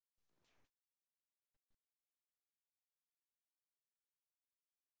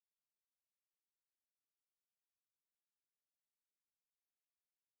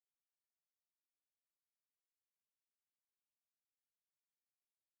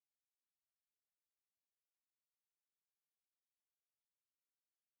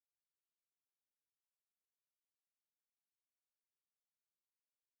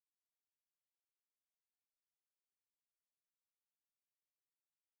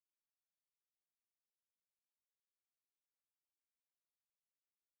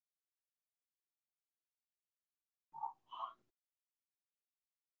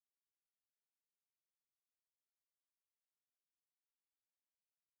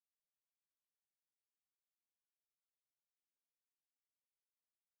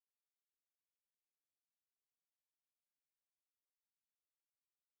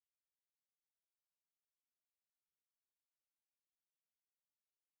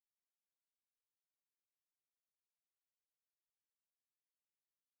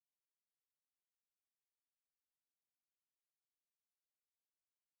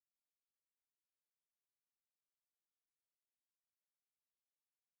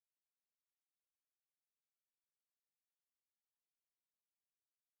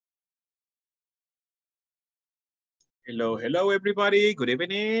Hello, hello, everybody. Good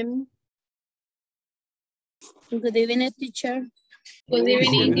evening. Good evening, teacher. Good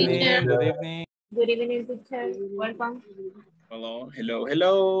evening, teacher. Good evening. Good evening, teacher. Welcome. Hello, hello,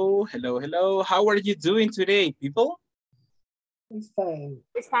 hello, hello, hello. How are you doing today, people? It's fine.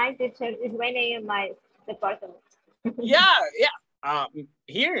 It's fine, teacher. It's raining in my department. Yeah.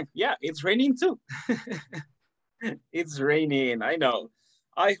 Here, yeah, it's raining too. It's raining, I know.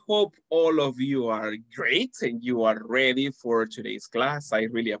 I hope all of you are great and you are ready for today's class. I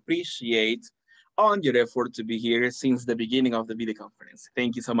really appreciate on your effort to be here since the beginning of the video conference.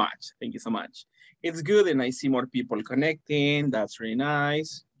 Thank you so much. Thank you so much. It's good and I see more people connecting. That's really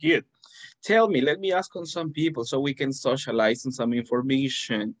nice. Good. Tell me, let me ask on some people so we can socialize on some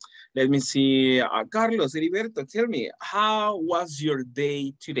information. Let me see. Carlos, Heriberto, tell me, how was your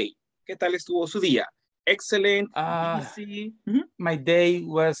day today? ¿Qué tal estuvo su día? Excellent, easy. My day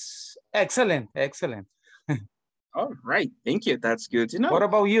was excellent, excellent. All right, thank you. That's good to know. What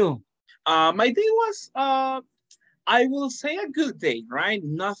about you? My day was, I will say a good day, right?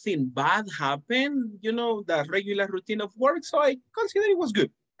 Nothing bad happened, you know, the regular routine of work. So I consider it was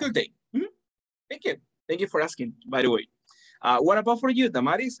good. Good day. Thank you. Thank you for asking, by the way. What about for you,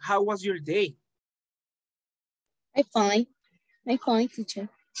 Damaris? How was your day? I'm fine. I'm fine, teacher.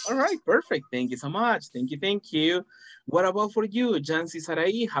 All right, perfect. Thank you so much. Thank you, thank you. What about for you, Jancy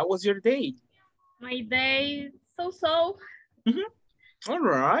Sarai? How was your day? My day, so. All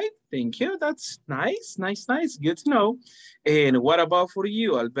right, thank you. That's nice, nice, nice. Good to know. And what about for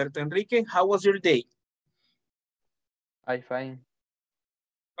you, Alberto Enrique? How was your day? I'm fine.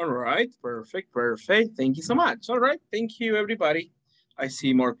 All right, perfect, perfect. Thank you so much. All right, thank you, everybody. I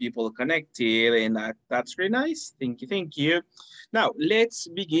see more people connected and that's really nice. Thank you, thank you. Now, let's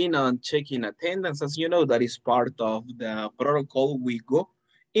begin on checking attendance. As you know, that is part of the protocol we go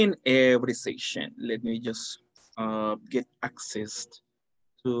in every session. Let me just get access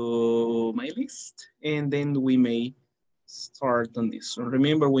to my list and then we may start on this. So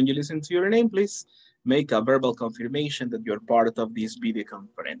remember, when you listen to your name, please make a verbal confirmation that you're part of this video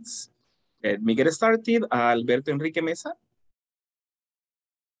conference. Let me get started. Alberto Enrique Mesa.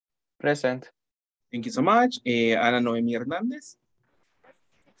 Present. Thank you so much. Ana Noemi Hernandez.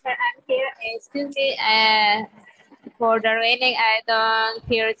 Sir, I'm here. Excuse me. For the raining, I don't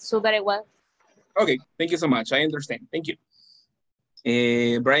hear it so very well. Okay, thank you so much. I understand. Thank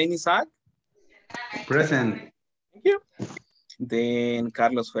you. Brian Isaac. Present. Thank you. Then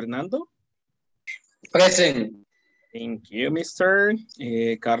Carlos Fernando. Present. Thank you, Mr.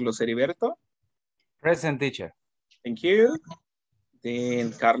 Carlos Heriberto. Present, teacher. Thank you.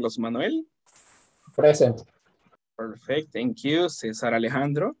 Then Carlos Manuel. Present. Perfect. Thank you. Cesar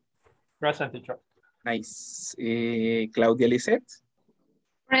Alejandro. Present, teacher. Nice. Claudia Lisette.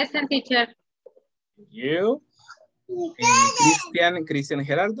 Present, teacher. Thank you. Cristian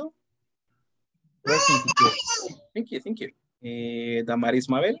Gerardo. Present, teacher. Thank you. Thank you. Damaris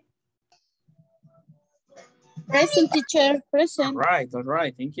Mabel. Present, teacher. Present. All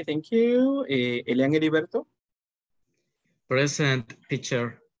right. Thank you. Thank you. Elian Heriberto. Present,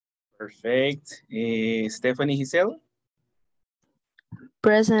 teacher. Perfect. Stephanie Giselle.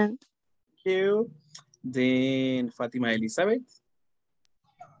 Present. Thank you. Then Fatima Elizabeth.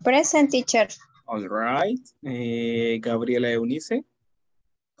 Present, teacher. All right. Gabriela Eunice.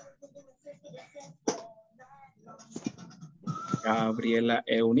 Gabriela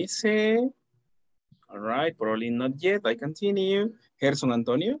Eunice. All right. Probably not yet. I continue. Gerson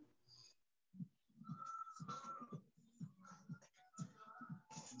Antonio.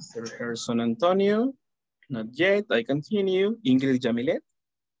 Mr. Gerson Antonio. Not yet. I continue. Ingrid Jamilet.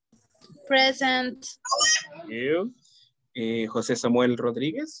 Present. Thank you. José Samuel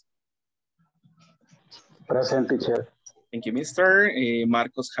Rodríguez. Present, teacher. Thank you, Mr.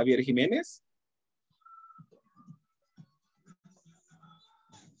 Marcos Javier Jiménez.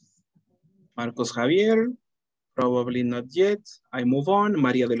 Marcos Javier. Probably not yet. I move on.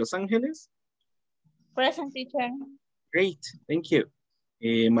 María de los Ángeles. Present, teacher. Great. Thank you.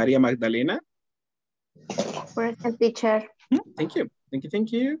 María Magdalena. Present, teacher. Thank you. Thank you.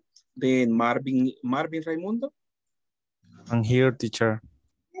 Thank you. Then Marvin Raimundo. I'm here, teacher.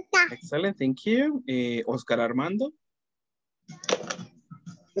 Excellent. Thank you. Oscar Armando.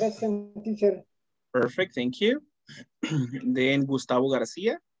 Present, teacher. Perfect. Thank you. Then Gustavo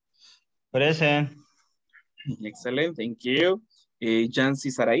Garcia. Present. Excellent. Thank you.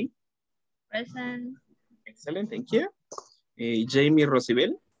 Jancy Sarai. Present. Excellent. Thank you. Jamie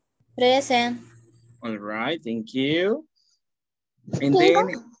Rosibel. Present. All right. Thank you. And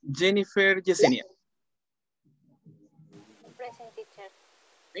then Jennifer Yesenia. Present, teacher.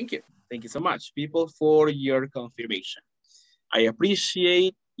 Thank you. Thank you so much, people, for your confirmation. I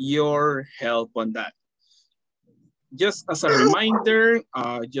appreciate your help on that. Just as a reminder,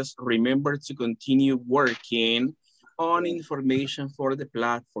 just remember to continue working on information for the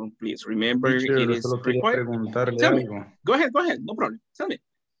platform, please. Remember, Teacher, it is solo quería required. preguntarle Tell me. algo. Go ahead, no problem. Tell me.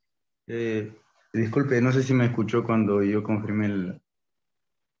 Disculpe, no sé si me escuchó cuando yo confirmé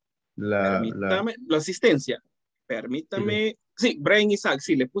Permítame, la asistencia. Permítame. Sí, Brian Isaac,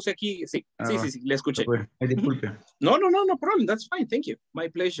 sí, le puse aquí. Sí, sí, le escuché. Pues, disculpe. No problem. That's fine. Thank you. My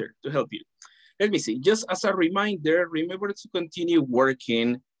pleasure to help you. Let me see. Just as a reminder, remember to continue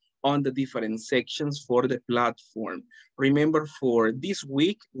working on the different sections for the platform. Remember, for this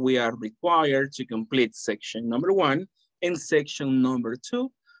week, we are required to complete section number 1 and section number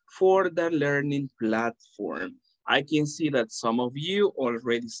 2 for the learning platform. I can see that some of you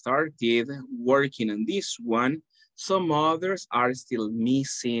already started working on this one. Some others are still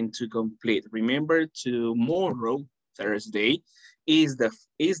missing to complete. Remember, tomorrow, Thursday, is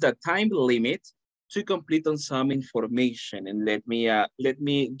the time limit to complete on some information. And let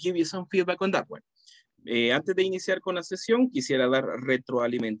me give you some feedback on that one. Antes de iniciar con la sesión, quisiera dar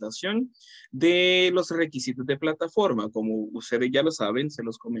retroalimentación de los requisitos de plataforma. Como ustedes ya lo saben, se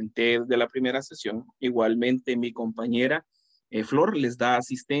los comenté de la primera sesión. Igualmente, mi compañera Flor les da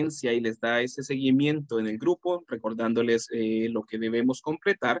asistencia y les da ese seguimiento en el grupo, recordándoles lo que debemos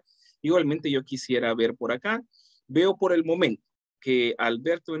completar. Igualmente, yo quisiera ver por acá. Veo por el momento que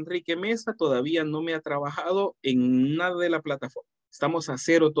Alberto Enrique Mesa todavía no me ha trabajado en nada de la plataforma. Estamos a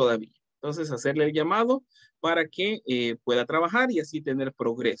 0 todavía. Entonces, hacerle el llamado para que pueda trabajar y así tener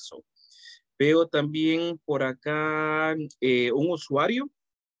progreso. Veo también por acá un usuario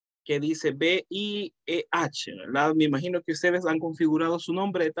que dice BIEH, ¿verdad? Me imagino que ustedes han configurado su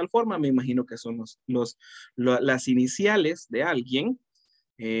nombre de tal forma. Me imagino que son las iniciales de alguien.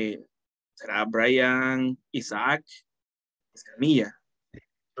 ¿Será Brian Isaac Escamilla?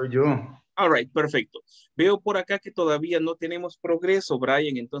 Soy yo. All right, perfecto. Veo por acá que todavía no tenemos progreso,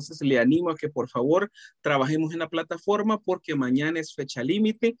 Brian, entonces le animo a que por favor trabajemos en la plataforma porque mañana es fecha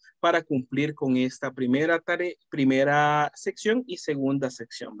límite para cumplir con esta primera sección y segunda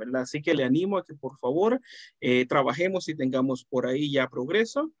sección, ¿verdad? Así que le animo a que por favor trabajemos y tengamos por ahí ya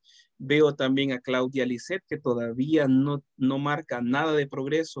progreso. Veo también a Claudia Lisset que todavía no marca nada de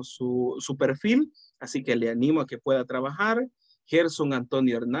progreso su perfil, así que le animo a que pueda trabajar. Gerson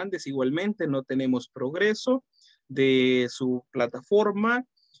Antonio Hernández, igualmente no tenemos progreso de su plataforma.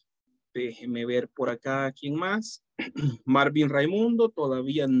 Déjeme ver por acá quién más. Marvin Raimundo,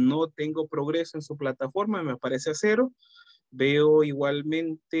 todavía no tengo progreso en su plataforma, me aparece a 0. Veo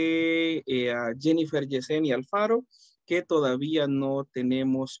igualmente a Jennifer Yesenia Alfaro, que todavía no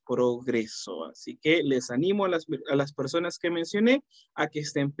tenemos progreso. Así que les animo a las personas que mencioné a que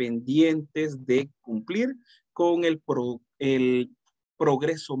estén pendientes de cumplir con el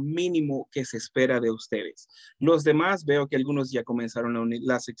progreso mínimo que se espera de ustedes. Los demás, veo que algunos ya comenzaron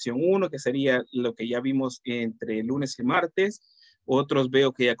la sección 1, que sería lo que ya vimos entre lunes y martes. Otros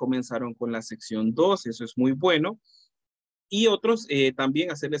veo que ya comenzaron con la sección 2, eso es muy bueno. Y otros también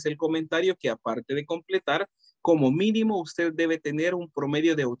hacerles el comentario que aparte de completar, como mínimo usted debe tener un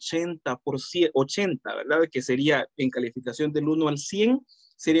promedio de 80, ¿verdad? Que sería en calificación del 1 al 100,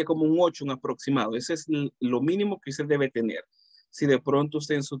 sería como un 8, un aproximado. Ese es lo mínimo que usted debe tener. Si de pronto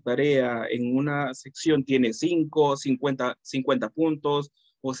usted en su tarea, en una sección tiene 5, 50 puntos,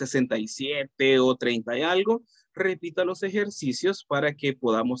 o 67, o 30 y algo, repita los ejercicios para que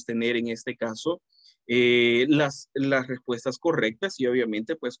podamos tener en este caso las respuestas correctas y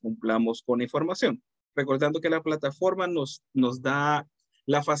obviamente pues cumplamos con la información. Recordando que la plataforma nos da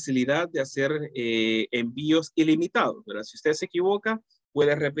la facilidad de hacer envíos ilimitados, ¿verdad? Si usted se equivoca,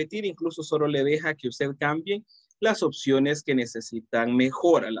 puede repetir, incluso solo le deja que usted cambie las opciones que necesitan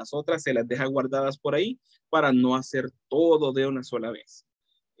mejora. Las otras se las deja guardadas por ahí para no hacer todo de una sola vez.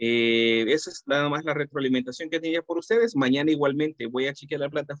 Esa es nada más la retroalimentación que tenía por ustedes. Mañana igualmente voy a chequear la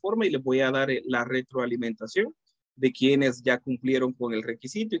plataforma y les voy a dar la retroalimentación de quienes ya cumplieron con el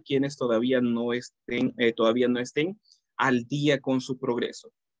requisito y quienes todavía no estén al día con su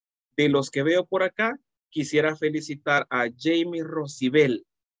progreso. De los que veo por acá, quisiera felicitar a Jamie Rosibel,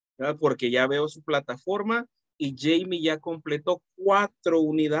 ¿verdad? Porque ya veo su plataforma y Jamie ya completó 4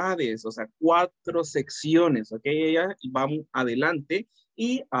 unidades, o sea, 4 secciones, ¿ok? Ella va adelante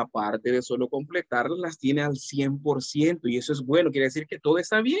y aparte de solo completarlas, las tiene al 100% y eso es bueno, quiere decir que todo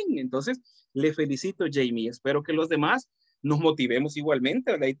está bien. Entonces, le felicito, Jamie. Espero que los demás nos motivemos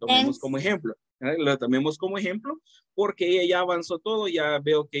igualmente, ¿verdad? Y tomemos como ejemplo. Lo tomemos como ejemplo porque ella ya avanzó todo, ya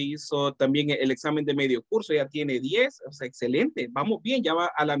veo que hizo también el examen de medio curso, ya tiene 10, o sea, excelente, vamos bien, ya va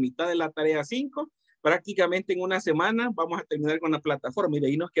a la mitad de la tarea 5, prácticamente en una semana vamos a terminar con la plataforma y de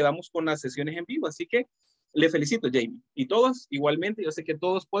ahí nos quedamos con las sesiones en vivo, así que le felicito, Jamie. Y todos, igualmente, yo sé que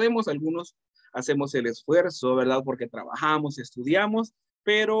todos podemos, algunos hacemos el esfuerzo, ¿verdad? Porque trabajamos, estudiamos,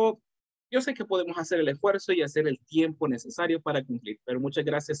 pero yo sé que podemos hacer el esfuerzo y hacer el tiempo necesario para cumplir. Pero muchas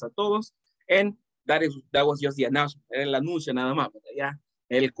gracias a todos. And that was just the announcement. Era el anuncio nada más, ¿verdad? Ya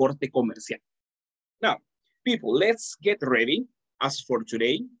el corte comercial. Now, people, let's get ready. As for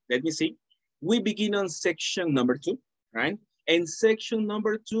today, let me see. We begin on section number 2, right? And section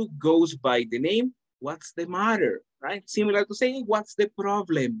number 2 goes by the name, what's the matter, right? Similar to saying, what's the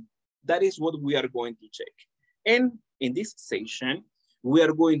problem? That is what we are going to check. And in this session, we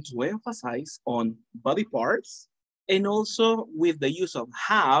are going to emphasize on body parts and also with the use of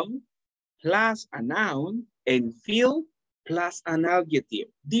have plus a noun and feel plus an adjective,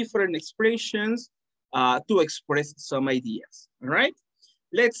 different expressions to express some ideas, all right?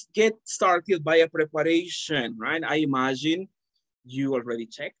 Let's get started by a preparation, right? I imagine you already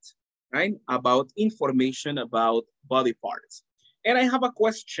checked, right? About information about body parts. And I have a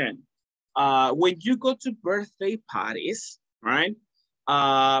question. When you go to birthday parties, right?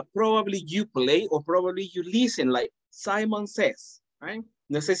 Probably you play or probably you listen like Simon Says, right?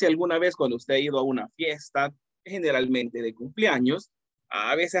 No sé si alguna vez cuando usted ha ido a una fiesta, generalmente de cumpleaños,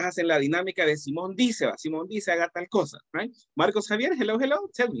 a veces hacen la dinámica de Simón dice, haga tal cosa, right? Marcos Javier, hello, hello,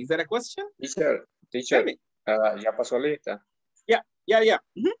 tell me, is that a question? Teacher, ya pasó lista. Yeah.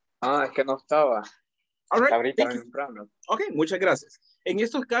 Es que no estaba. All right, Ahorita temprano. Ok, muchas gracias. En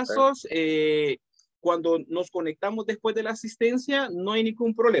estos casos, cuando nos conectamos después de la asistencia, no hay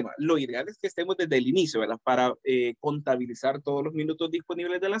ningún problema. Lo ideal es que estemos desde el inicio, ¿verdad? Para contabilizar todos los minutos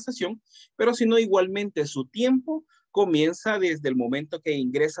disponibles de la sesión, pero si no, igualmente su tiempo comienza desde el momento que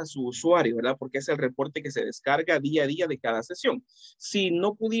ingresa su usuario, ¿verdad? Porque es el reporte que se descarga día a día de cada sesión. Si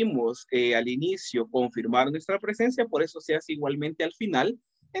no pudimos al inicio confirmar nuestra presencia, por eso se hace igualmente al final.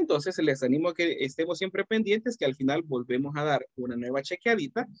 Entonces les animo a que estemos siempre pendientes, que al final volvemos a dar una nueva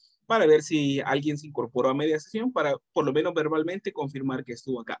chequeadita para ver si alguien se incorporó a media sesión para por lo menos verbalmente confirmar que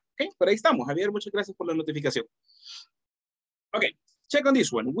estuvo acá. ¿Okay? Pero ahí estamos. Javier, muchas gracias por la notificación. Ok, check on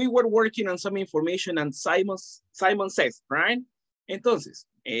this one. We were working on some information and Simon Says, right? Entonces,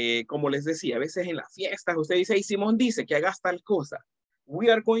 como les decía, a veces en las fiestas usted dice, hey, Simón dice que hagas tal cosa.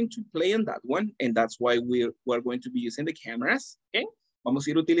 We are going to play on that one, and that's why we're going to be using the cameras, okay? Vamos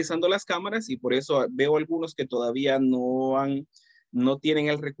a ir utilizando las cámaras y por eso veo algunos que todavía no tienen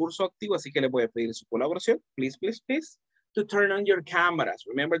el recurso activo, así que les voy a pedir su colaboración. Please, to turn on your cameras.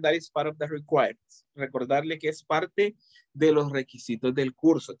 Remember that is part of the requirements. Recordarle que es parte de los requisitos del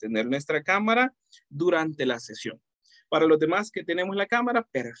curso, tener nuestra cámara durante la sesión. Para los demás que tenemos la cámara,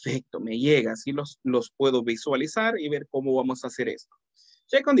 perfecto, me llega, así los puedo visualizar y ver cómo vamos a hacer esto.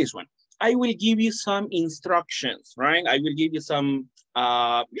 Check on this one. I will give you some instructions, right? I will give you some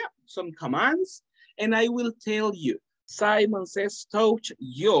commands, and I will tell you, Simon says, touch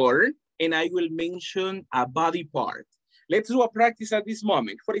your, and I will mention a body part. Let's do a practice at this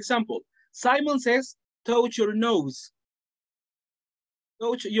moment. For example, Simon says, touch your nose.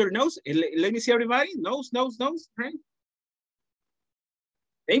 Touch your nose. Let me see everybody. Nose, right?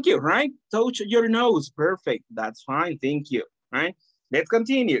 Thank you, right? Touch your nose. Perfect. That's fine. Thank you, right? Let's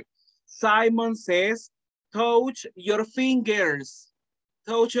continue. Simon says, touch your fingers.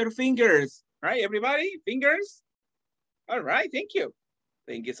 Touch your fingers. Right, everybody? Fingers? All right, thank you.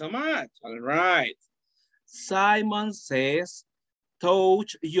 Thank you so much. All right. Simon says,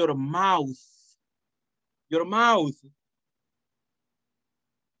 touch your mouth. Your mouth.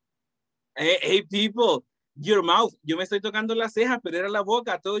 Hey, people, your mouth. Yo me estoy tocando la ceja, pero era la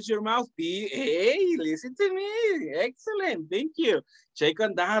boca. Touch your mouth. Hey, listen to me. Excellent. Thank you. Check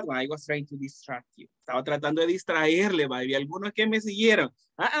on that one. I was trying to distract you. Estaba tratando de distraerle, había algunos que me siguieron.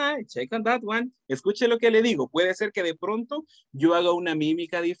 Check on that one. Escuche lo que le digo. Puede ser que de pronto yo haga una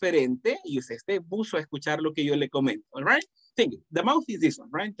mímica diferente y usted esté buzo a escuchar lo que yo le comento. All right? Think it. The mouth is this one,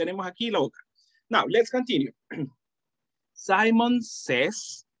 right? Tenemos aquí la boca. Now, let's continue. Simon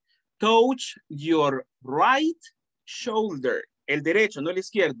says, touch your right shoulder. El derecho, no el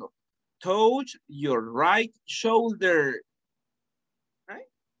izquierdo. Touch your right shoulder. Right?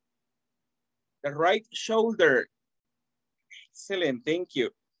 The right shoulder. Excellent, thank you.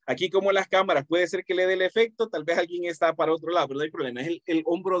 Aquí como las cámaras, puede ser que le dé el efecto, tal vez alguien está para otro lado, pero no hay problema, es el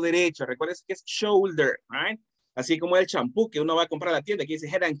hombro derecho. Recuerden que es shoulder, right? Así como el champú que uno va a comprar a la tienda, que dice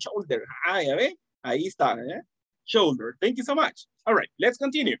head and shoulder. Ya ve, ahí está, ¿eh? shoulder. Thank you so much. All right, let's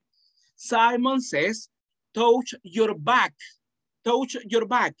continue. Simon says, touch your back. Touch your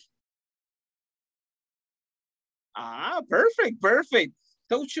back. Ah, perfect, perfect.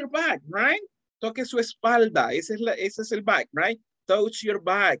 Touch your back, right? Toque su espalda. Ese es el back, right? Touch your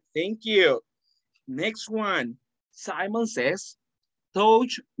back. Thank you. Next one. Simon says,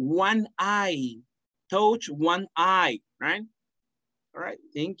 touch one eye. Touch one eye, right? All right,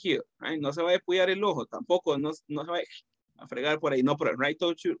 thank you. Right? No se va a descuidar el ojo, tampoco no se va a fregar por ahí, no problem, right?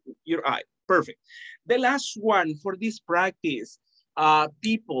 Touch your eye. Perfect. The last one for this practice,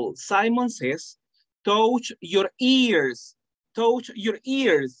 people, Simon says, touch your ears. Touch your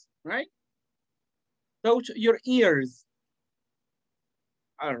ears, right? Touch your ears.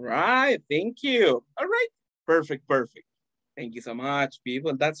 All right, thank you. All right, perfect, perfect. Thank you so much,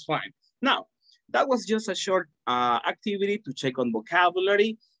 people. That's fine. Now, that was just a short activity to check on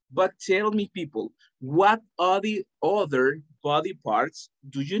vocabulary, but tell me, people, what are the other body parts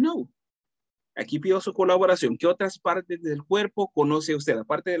do you know? Aquí pido su colaboración. ¿Qué otras partes del cuerpo conoce usted?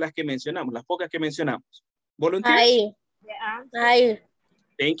 Aparte de las que mencionamos, las pocas que mencionamos. Volunteers? Eye.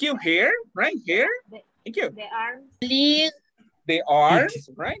 Thank you. Hair, right? Hair. Thank you. The arms. Leg. The arms,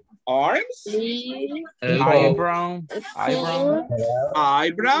 right? Arms. Leg. Eyebrow.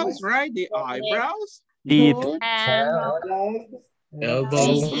 Eyebrows, right? The eyebrows. Teeth.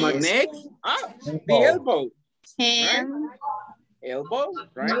 Elbow. Neck. Ah, the elbow. Hand. Right? Elbow,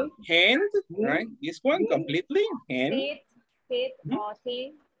 right? Hand, right? This one completely. Hand. Teeth or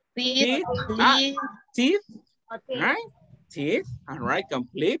teeth. Feet. Ah, teeth, Or teeth. right? Teeth, all right,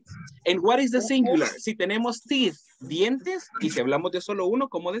 complete. And what is the singular? Si tenemos teeth, dientes, y si hablamos de solo uno,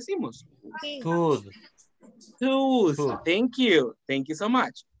 ¿cómo decimos? Tooth. Tooth. Thank you. Thank you so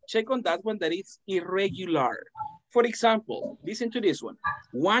much. Check on that one that is irregular. For example, listen to this one.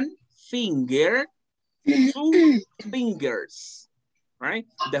 One finger, two fingers, right?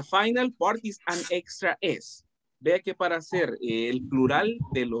 The final part is an extra S. Vea que para hacer el plural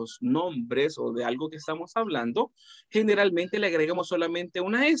de los nombres o de algo que estamos hablando, generalmente le agregamos solamente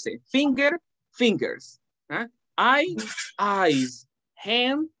una S. Finger, fingers. ¿Ah? Eye, eyes.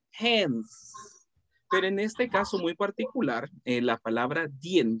 Hand, hands. Pero en este caso muy particular, la palabra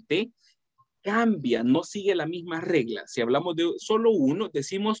diente cambia, no sigue la misma regla. Si hablamos de solo uno,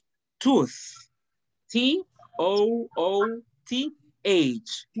 decimos tooth. T-O-O-T-H.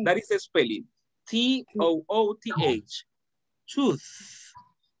 That is the spelling. T-O-O-T-H. Tooth.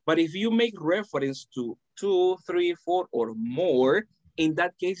 But if you make reference to 2, 3, 4 or more, in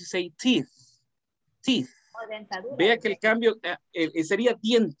that case you say teeth. Teeth. Vea que el cambio sería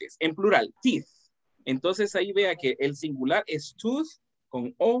dientes en plural, teeth. Entonces ahí vea que el singular es tooth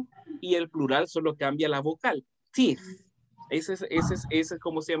con O y el plural solo cambia la vocal. Teeth. Ese es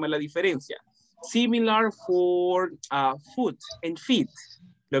como se llama la diferencia. Similar for foot and feet.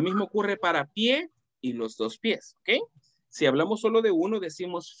 Lo mismo ocurre para pie y los dos pies, ¿ok? Si hablamos solo de uno,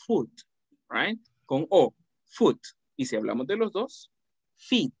 decimos foot, right? Con O, foot. Y si hablamos de los dos,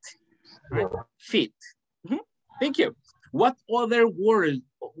 feet, right? Feet. Thank you. What other word,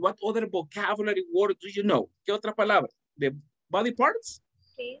 what other vocabulary word do you know? ¿Qué otra palabra? ¿De body parts?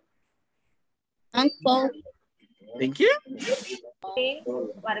 Ankle. Thank you. Chin,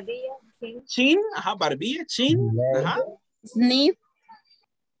 barbilla, chin. Chin, ajá, barbilla, chin, ajá. Sniff.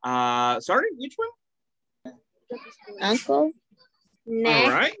 Sorry, which one? Ankle. Neck.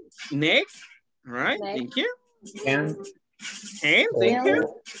 All right, neck, all right, Neck. thank you. Hand. Hand, thank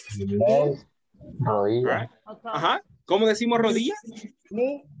you. All Rodilla. right. Ajá, ¿cómo decimos rodilla?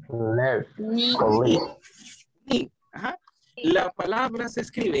 Knee. Knee, ajá. La palabra se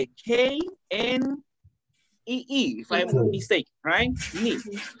escribe K-N-E-E, if I'm not mistaken, right? Knee.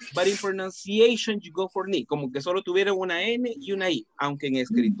 But in pronunciation, you go for knee, como que solo tuviera una N y una I, aunque en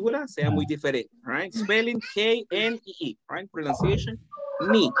escritura sea muy diferente, right? Spelling K-N-E-E, right? Pronunciation,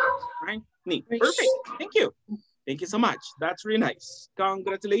 knee, right? Knee. Perfect. Thank you. Thank you so much. That's really nice.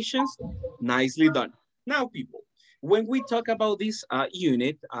 Congratulations. Nicely done. Now, people, when we talk about this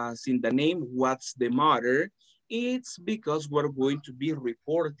unit, as in the name, what's the matter? It's because we're going to be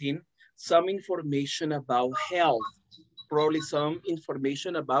reporting some information about health, probably some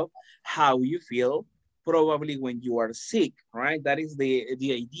information about how you feel, probably when you are sick, right? That is the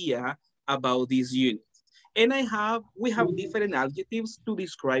idea about this unit. And we have different adjectives to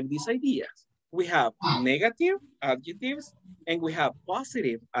describe these ideas. We have negative adjectives and we have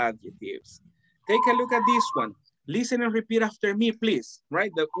positive adjectives. Take a look at this one. Listen and repeat after me, please,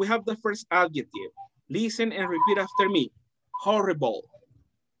 right? We have the first adjective. Listen and repeat after me. Horrible.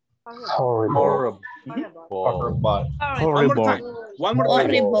 Horrible. One more time. One more time.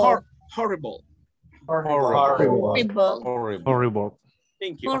 Horrible. Horrible. Horrible. Horrible.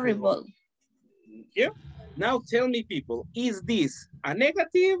 Thank you. Horrible. Thank you. Now tell me, people, is this a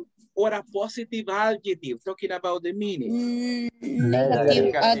negative or a positive adjective? Talking about the meaning.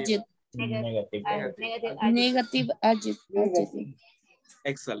 Negative adjective. Negative. Negative adjective.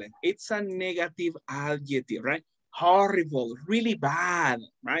 Excellent. It's a negative adjective, right? Horrible, really bad,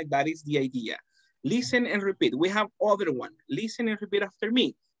 right? That is the idea. Listen and repeat. We have other one. Listen and repeat after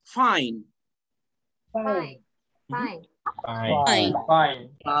me. Fine. Fine. Fine. Fine. Fine.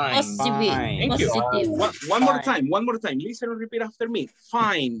 Positive. Thank you. Positive. One more time. One more time. Listen and repeat after me.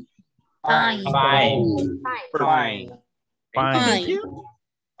 Fine. Fine. Fine. Perfect. Thank you. Fine.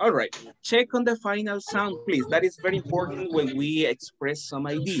 All right. Check on the final sound, please. That is very important when we express some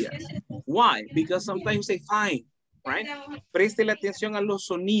ideas. Why? Because sometimes they fine, right? Preste la atención a los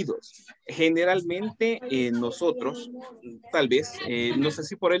sonidos. Generalmente nosotros, tal vez, no sé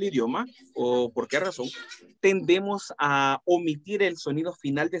si por el idioma o por qué razón, tendemos a omitir el sonido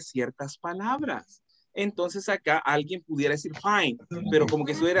final de ciertas palabras. Entonces acá alguien pudiera decir fine, pero como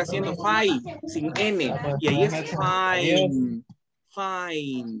que estuviera haciendo fine, sin N, y ahí es fine.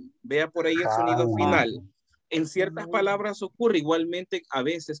 Fine. Vea por ahí el sonido final. En ciertas palabras ocurre igualmente a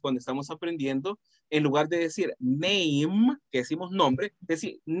veces cuando estamos aprendiendo, en lugar de decir name, que decimos nombre,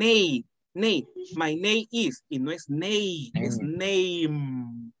 decir name, my name is, y no es name, es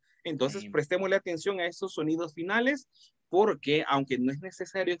name. Entonces prestémosle atención a esos sonidos finales porque aunque no es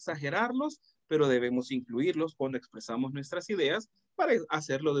necesario exagerarlos, pero debemos incluirlos cuando expresamos nuestras ideas para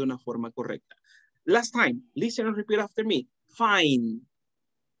hacerlo de una forma correcta. Last time, listen and repeat after me. Fine.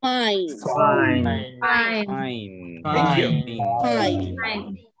 Fine. Fine. Fine. Thank you. Fine.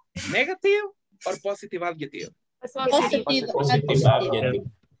 Negative or positive adjective? Positive Positive adjective. adjective.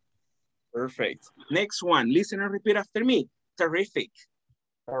 Perfect. Next one, listen and repeat after me. Terrific.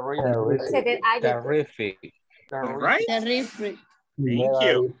 Terrific. All right. Terrific. Thank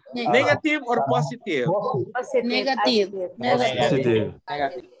you. Negative or positive? Negative. Positive.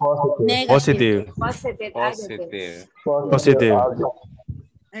 Negative. Positive. Positive.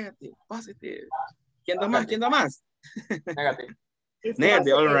 Negative, positive. ¿Quién da más? ¿Quién da más? Negative.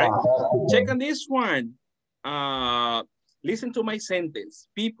 Negative, all right. Check on this one. Listen to my sentence.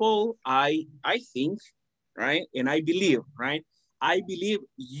 People, I think, right? And I believe, right? I believe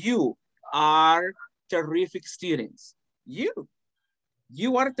you are terrific students.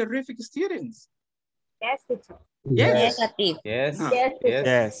 You are terrific students. Yes, teacher. Yes. Negative. Yes. Yes. Yes.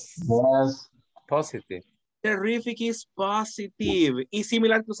 Yes. Positive. Terrific is positive. Is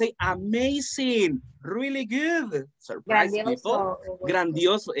similar to say amazing, really good. Surprise people.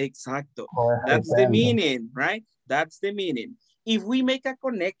 Grandioso, exacto. That's the meaning, right? That's the meaning. If we make a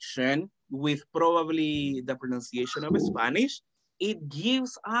connection with probably the pronunciation of Spanish, it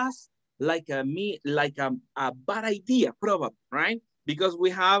gives us like a bad idea, probably, right? Because we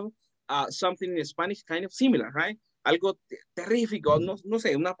have something in Spanish kind of similar, right? Algo terrífico, no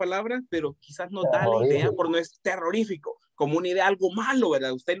sé, una palabra, pero quizás nos da la idea por no es terrorífico, como una idea algo malo,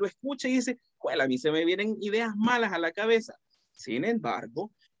 ¿verdad? Usted lo escucha y dice, bueno, a mí se me vienen ideas malas a la cabeza. Sin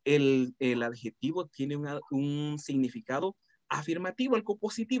embargo, el adjetivo tiene un significado afirmativo, algo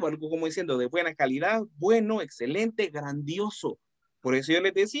positivo, algo como diciendo de buena calidad, bueno, excelente, grandioso. Por eso yo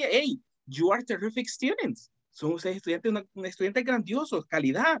les decía, hey, you are terrific students. Son ustedes estudiantes grandiosos,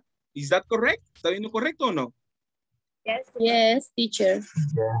 calidad. Is that correct? ¿Está viendo correcto o no? Yes, teacher.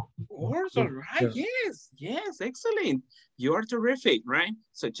 Of course, all right, yes, excellent. You are terrific, right?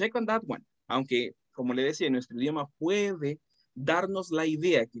 So check on that one. Aunque, como le decía, nuestro idioma puede darnos la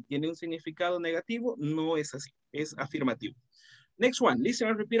idea que tiene un significado negativo, no es así, es afirmativo. Next one, listen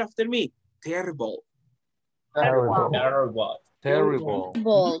and repeat after me. Terrible. Terrible. Terrible.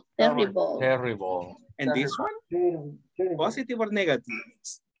 Terrible. Terrible. And this one, positive or negative?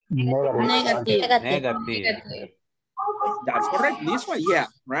 Negative. Negative. That's correct. This one, yeah,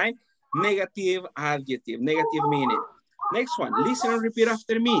 right? Negative adjective, negative meaning. Next one, listen and repeat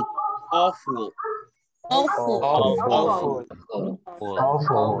after me. Awful. Awful. Awful.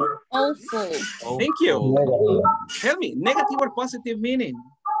 Awful. Thank you. Tell me, negative or positive meaning?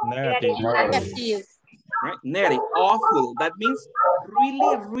 Negative. Negative. Right? Negative, awful. That means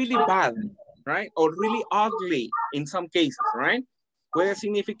really, really bad, right? Or really ugly in some cases, right? Puede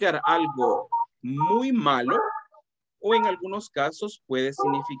significar algo muy malo o en algunos casos puede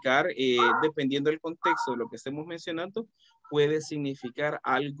significar, dependiendo del contexto de lo que estemos mencionando, puede significar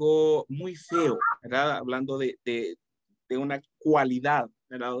algo muy feo, ¿verdad? Hablando de una cualidad,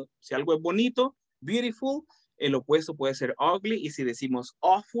 ¿verdad? Si algo es bonito, beautiful, el opuesto puede ser ugly, y si decimos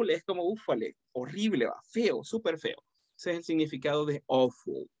awful, es como ufale, horrible, feo, súper feo. Ese es el significado de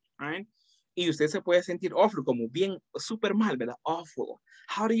awful, right? Y usted se puede sentir awful, como bien, súper mal, ¿verdad? Awful.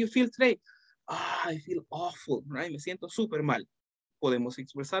 How do you feel today? I feel awful, right? Me siento súper mal. Podemos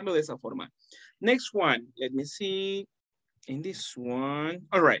expresarlo de esa forma. Next one, let me see. In this one,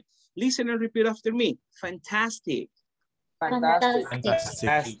 all right. Listen and repeat after me. Fantastic. Fantastic. Fantastic.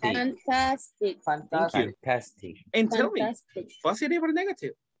 Fantastic. Thank you. Fantastic. And tell me, Fantastic. positive or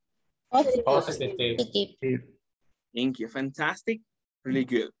negative? Positive. Thank you. Fantastic. Really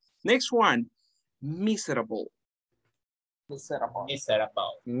good. Next one, miserable. Miserable.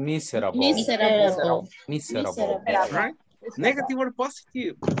 Miserable. Miserable. Miserable. Miserable. Right? Negative or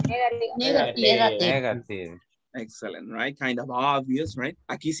positive? Negative. Negative. Excellent, right? Kind of obvious, right?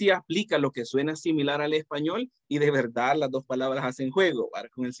 Aquí sí aplica lo que suena similar al español y de verdad las dos palabras hacen juego para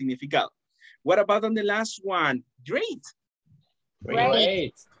con el significado. What about on the last one? Great.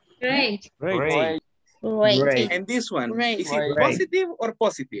 Great. Great. Great. Great. And this one, Great. is it Great. positive or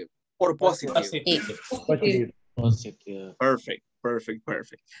positive? Or positive? Positive. Perfect, perfect,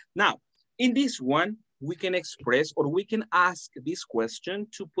 perfect. Now, in this one, we can express or we can ask this question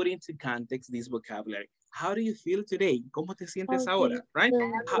to put into context this vocabulary. How do you feel today? ¿Cómo te sientes ahora? Right?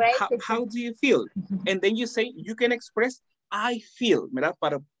 How do you feel? And then you say, you can express, I feel, ¿verdad?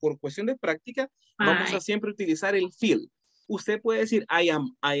 Por cuestión de práctica, vamos a siempre utilizar el feel. Usted puede decir, I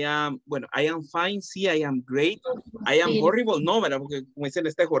am fine, sí, I am great, I am horrible, no, ¿verdad? Porque como dicen,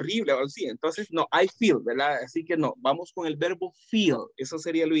 este es horrible, o sí, entonces no, I feel, ¿verdad? Así que no, vamos con el verbo feel, eso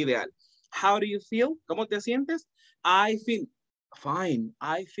sería lo ideal. How do you feel? ¿Cómo te sientes? I feel fine,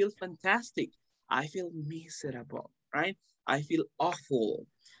 I feel fantastic, I feel miserable, right? I feel awful.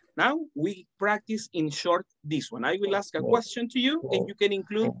 Now we practice in short this one. I will ask a question to you and you can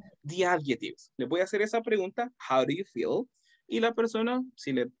include the adjectives. Le voy a hacer esa pregunta, how do you feel? Y la persona,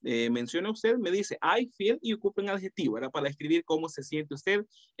 si le menciona a usted, me dice, I feel, y ocupa un adjetivo, ¿verdad? Para escribir cómo se siente usted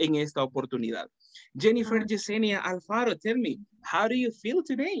en esta oportunidad. Jennifer Yesenia Alfaro, tell me, how do you feel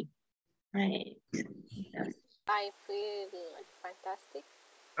today? I feel fantastic.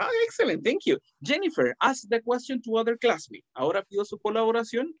 Oh, excellent, thank you. Jennifer, ask the question to other classmates. Ahora pido su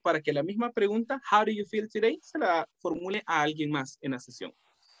colaboración para que la misma pregunta, how do you feel today, se la formule a alguien más en la sesión.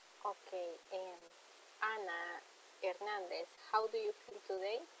 Okay. Ana Hernández, how do you feel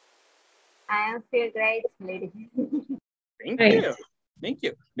today? I feel great, lady. Thank you. Thank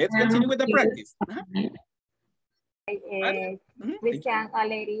you. Let's continue with the practice. Christian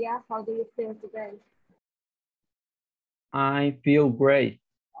Alegría, how do you feel today? I feel great.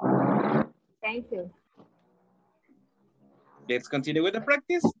 Thank you. Let's continue with the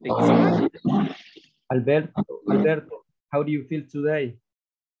practice. Thank you so much. Alberto, how do you feel today?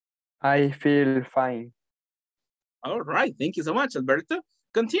 I feel fine. All right. Thank you so much, Alberto.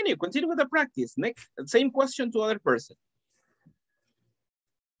 Continue with the practice. Next, same question to other person.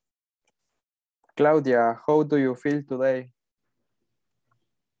 Claudia, how do you feel today?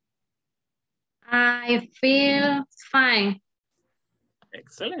 I feel fine.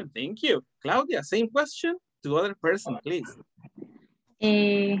 Excellent. Thank you. Claudia, same question to other person, please.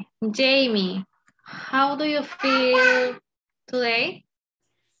 Jamie, how do you feel today?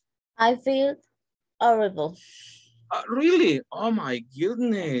 I feel horrible. Really? Oh my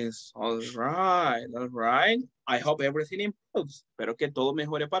goodness. All right. All right. I hope everything improves. Espero que todo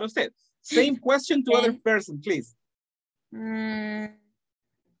mejore para usted. Same question to other person, please.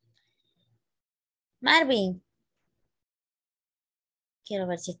 Marvin. Quiero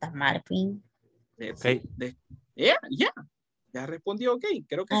ver si está Marvin. Okay. Yeah. Ya respondió, ok.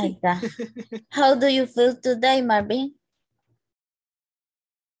 Creo que sí. Está. How do you feel today, Marvin?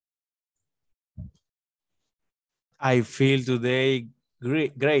 I feel today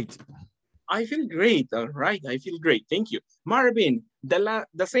great. I feel great. All right. I feel great. Thank you. Marvin,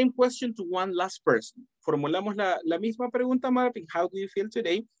 the same question to one last person. Formulamos la misma pregunta, Marvin. How do you feel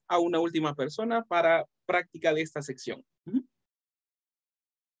today? A una última persona para práctica de esta sección.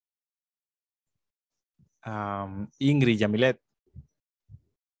 Ingrid Yamilet.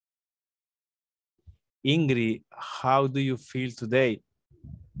 Ingrid, how do you feel today?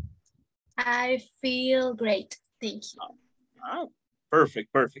 I feel great. Thank you.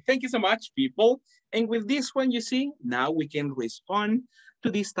 Perfect. Thank you so much, people. And with this one, you see, now we can respond to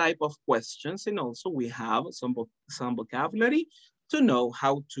this type of questions. And also we have some vocabulary to know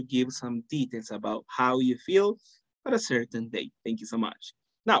how to give some details about how you feel at a certain day. Thank you so much.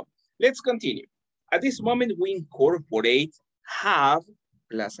 Now, let's continue. At this moment, we incorporate have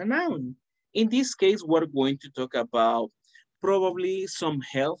plus a noun. In this case, we're going to talk about probably some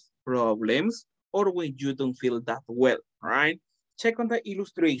health problems or when you don't feel that well, right? Check on the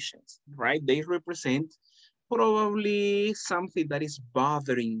illustrations, right? They represent probably something that is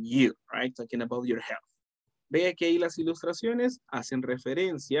bothering you, right? Talking about your health. Vea que ahí las ilustraciones hacen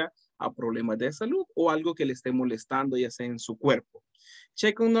referencia a problemas de salud o algo que le esté molestando ya sea en su cuerpo.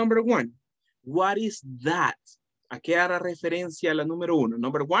 Check on number 1. What is that? ¿A qué hará referencia la número 1?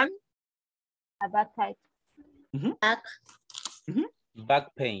 Number 1. A backache. Back.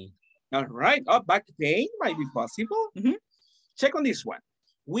 Back pain. All right. Oh, back pain might be possible. Check on this one.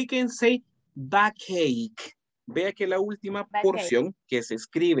 We can say backache. Vea que la última porción que se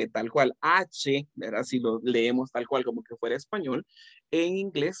escribe tal cual H, ¿verdad? Si lo leemos tal cual como que fuera español, en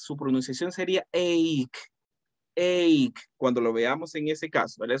inglés su pronunciación sería ache. Ache, cuando lo veamos en ese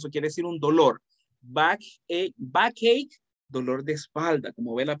caso, ¿verdad? Eso quiere decir un dolor. Backache, dolor de espalda,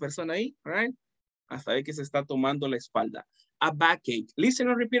 como ve la persona ahí, right? Hasta ve que se está tomando la espalda. A backache. Listen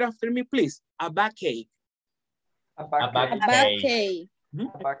and repeat after me, please. A backache. A Backache.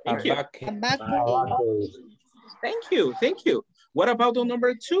 Thank you. Backache. Thank you. What about the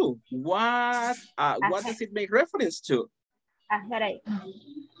number 2? What does it make reference to? A headache.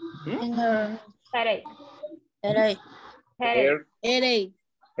 Headache. Headache. Headache. Hair. Headache.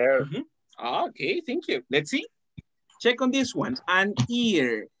 Okay, thank you. Let's see. Check on this one. An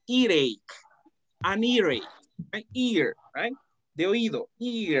ear. Earache. An earache. An ear, right? De oído.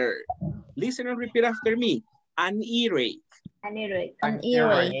 Ear. Listen and repeat after me. An earache. An earache. An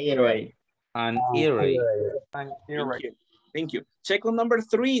earache. An earache. Thank you. Check on number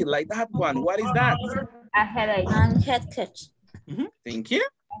 3, like that one. What is that? A headache. And headache. Thank you.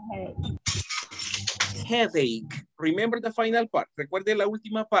 A headache. Headache. Remember the final part. Recuerde la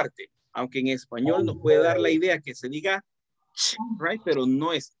última parte. Aunque en español nos puede dar la idea que se diga, right, pero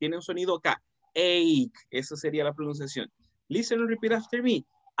no es. Tiene un sonido acá. Ache. Esa sería la pronunciación. Listen and repeat after me.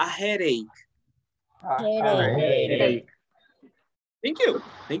 A headache. Headache. Thank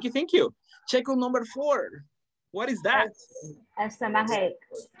you. Check on number 4. What is that? A stomachache.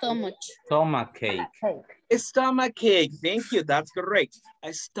 Stomachache. Stomachache. Thank you. That's correct.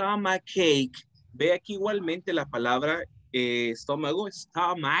 A stomachache. Ve aquí igualmente la palabra estómago,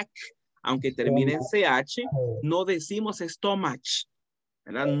 stomach, aunque termine en CH, no decimos stomach,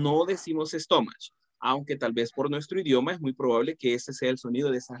 ¿verdad? No decimos stomach, aunque tal vez por nuestro idioma es muy probable que ese sea el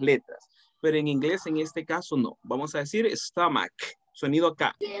sonido de esas letras. Pero en inglés en este caso no. Vamos a decir stomach, sonido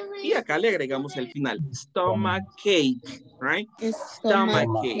acá. Y acá le agregamos el final. Stomachache, right?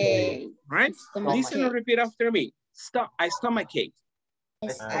 Stomachache, right? Listen and repeat after me. A stomachache. A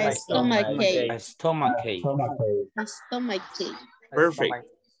stomachache. A stomachache. A stomachache. Perfect.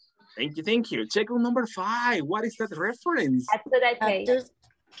 Thank you. Check on number 5. What is that reference? A toothache.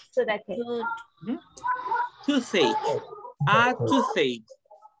 Toothache. Toothache. A toothache.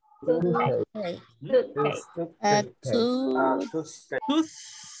 A toothache.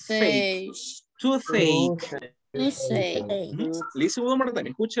 Toothache. Listen one more time.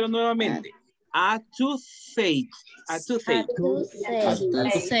 Escúchalo nuevamente. A toothache. A toothache.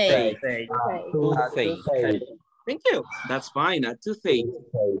 Thank you. That's fine. A toothache.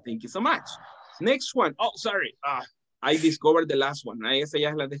 Thank you so much. Next one. Oh, sorry. I discovered the last one. Esa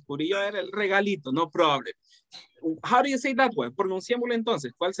ya la descubrí yo. Era el regalito. No problem. How do you say that one? Pronunciémoslo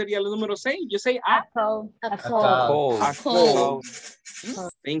entonces. ¿Cuál sería el número 6? You say a cold. A cold.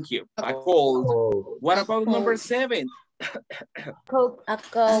 Thank you. A cold. What about number 7? Cold. A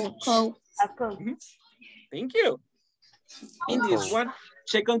cold. A cold. Thank you. In this one,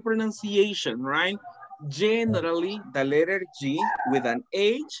 check on pronunciation, right? Generally, the letter G with an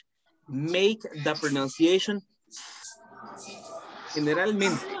H make the pronunciation.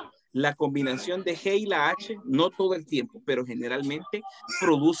 Generalmente, la combinación de G y la H, no todo el tiempo, pero generalmente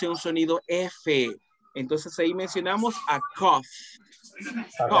produce un sonido F. Entonces ahí mencionamos a cough.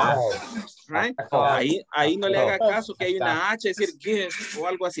 Cough, right? Ahí no le haga caso que hay una H, decir o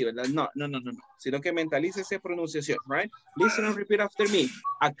algo así, ¿verdad? No. Sino que mentalice esa pronunciación, right? Listen and repeat after me.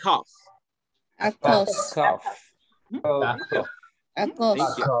 A cough. A cough. A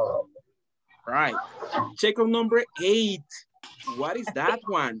cough. Right. Check on number 8. What is that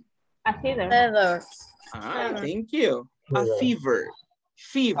one? A fever. Thank you. A fever.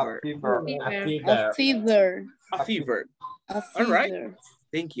 Fever. A fever. All right.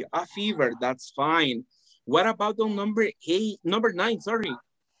 Thank you. A fever. That's fine. What about the number 9? Sorry.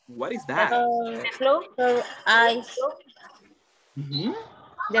 What is that? The flu.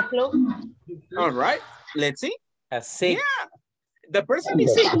 The flu. All right. Let's see. A sick. Yeah. The person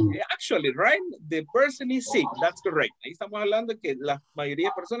is sick, actually, right? The person is sick, that's correct. Ahí estamos hablando que la mayoría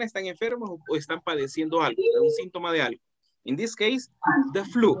de personas están enfermas o están padeciendo algo, un síntoma de algo. In this case, the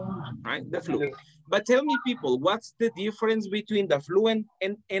flu, right? The flu. But tell me, people, what's the difference between the flu and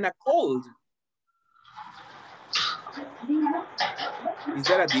a cold? Is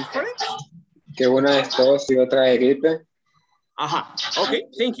there a difference? Que una es tos y otra es gripe. Ajá, ok,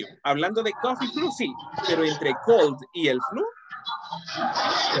 thank you. Hablando de cough y flu, sí, pero entre cold y el flu.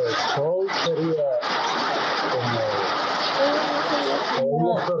 Cold sería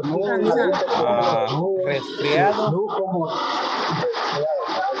resfriado.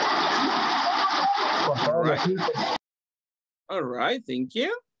 All right, thank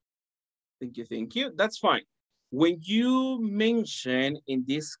you. Thank you. That's fine. When you mention, in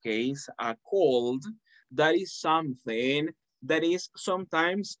this case, a cold, that is something that is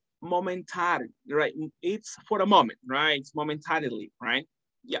sometimes momentary, right? It's for a moment, right? It's momentarily, right?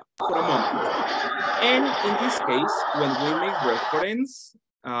 Yeah, for a moment. And in this case, when we make reference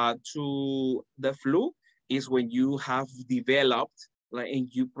to the flu, is when you have developed, like, and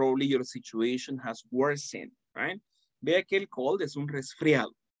you probably your situation has worsened, right? Vea que el cold es un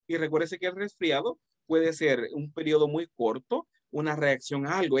resfriado. Y recuérdese que el resfriado puede ser un periodo muy corto, una reacción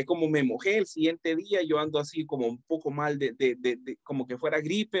a algo. Es como me mojé el siguiente día, yo ando así como un poco mal como que fuera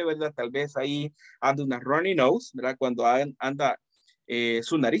gripe, ¿verdad? Tal vez ahí anda una runny nose, ¿verdad? Cuando anda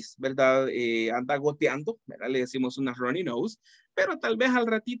su nariz, ¿verdad? Anda goteando, ¿verdad? Le decimos una runny nose, pero tal vez al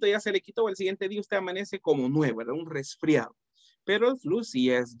ratito ya se le quitó, el siguiente día usted amanece como nuevo, ¿verdad? Un resfriado. Pero el flu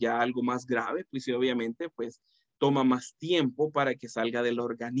sí es ya algo más grave, pues sí, obviamente, pues toma más tiempo para que salga del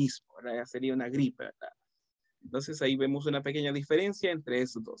organismo, ¿verdad? Ya sería una gripe, ¿verdad? Entonces ahí vemos una pequeña diferencia entre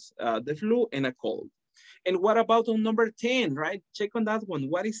esos dos, the flu and a cold. And what about on number 10, right? Check on that one.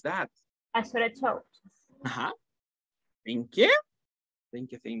 What is that? A sore throat. Uh-huh. Thank you.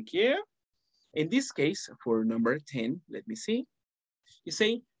 Thank you. In this case, for number 10, let me see. You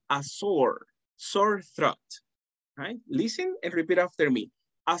say a sore throat, right? Listen and repeat after me.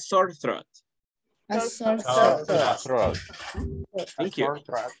 A sore throat. A sore throat. Thank you.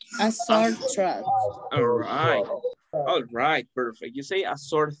 A sore throat. All right, perfect. You say a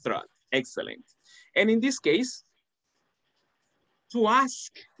sore throat. Excellent. And in this case, to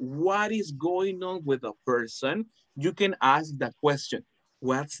ask what is going on with a person, you can ask the question,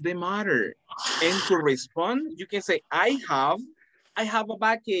 what's the matter? And to respond, you can say, I have a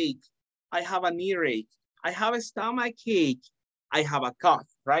backache. I have an earache. I have a stomach ache. I have a cough,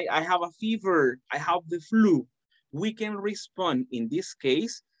 right? I have a fever. I have the flu. We can respond in this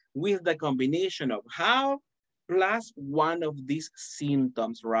case with the combination of have plus one of these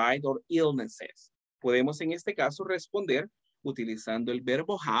symptoms, right? Or illnesses. Podemos en este caso responder utilizando el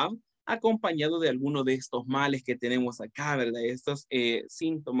verbo have acompañado de alguno de estos males que tenemos acá, ¿verdad? Estos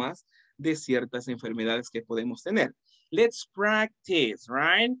síntomas de ciertas enfermedades que podemos tener. Let's practice,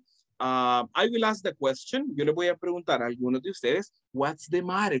 right? I will ask the question. Yo le voy a preguntar a algunos de ustedes, what's the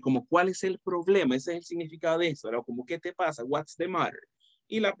matter? Como, ¿cuál es el problema? Ese es el significado de eso, ¿verdad? Como, ¿qué te pasa? What's the matter?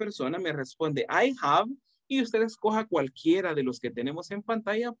 Y la persona me responde, I have, y usted escoja cualquiera de los que tenemos en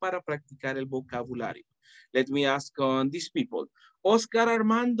pantalla para practicar el vocabulario. Let me ask on these people. Oscar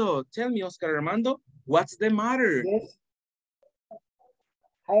Armando, tell me, Oscar Armando, what's the matter? Yes.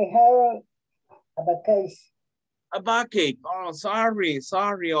 I have a backache. A backache. Oh, sorry,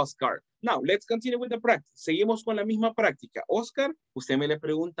 Oscar. Now, let's continue with the practice. Seguimos con la misma práctica. Oscar, usted me le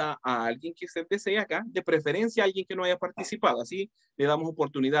pregunta a alguien que usted desee acá, de preferencia a alguien que no haya participado, así le damos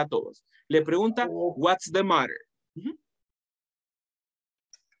oportunidad a todos. Le pregunta, what's the matter?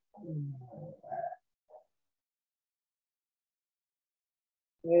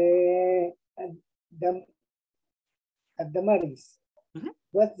 At the Maris.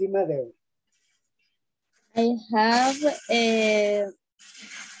 What's the matter? I have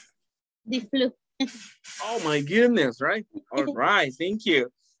the flu. Oh my goodness, right? All right, thank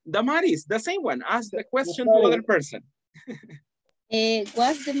you. Damaris, the same one. Ask the question to other person.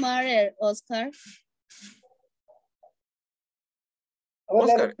 What's the matter, Oscar?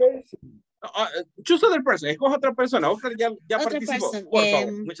 Oscar. Choose other person. Escoge otra persona. Oscar ya participó. Person. Por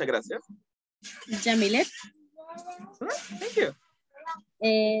favor, muchas gracias. Jamilet. Thank you.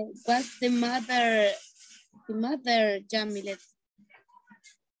 What's the matter, Jamilet?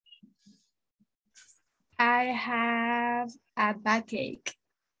 I have a backache.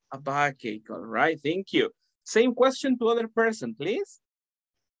 A backache, all right, thank you. Same question to other person, please.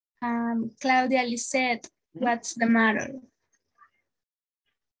 Claudia Lisette, what's the matter?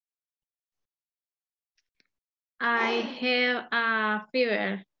 I have a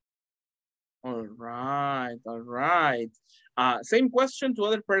fever. All right. Same question to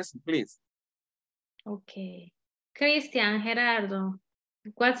other person, please. Okay. Christian, Gerardo,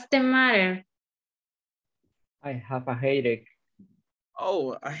 what's the matter? I have a headache.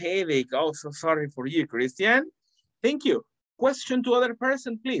 Oh, a headache. Oh, so sorry for you, Christian. Thank you. Question to other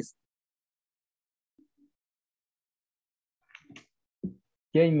person, please.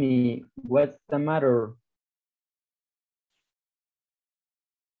 Jamie, what's the matter?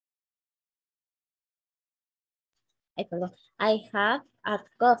 Ay, perdón. I have a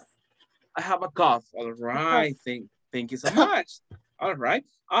cough. I have a cough. All right. Thank you so much. All right.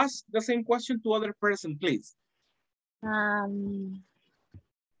 Ask the same question to other person, please.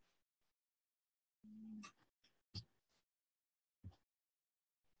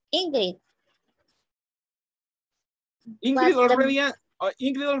 Ingrid. Ingrid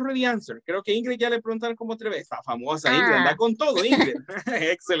already answered. Creo que Ingrid ya le preguntaron como otra vez. Está famosa Ingrid, anda con todo, Ingrid.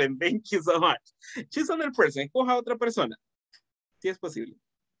 Excellent, thank you so much. Choose another person, coja a otra persona. Si es posible.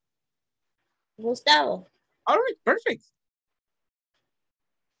 Gustavo. All right, perfect.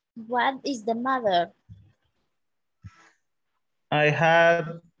 What is the matter? I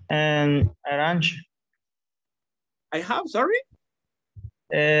have an orange. I have, sorry?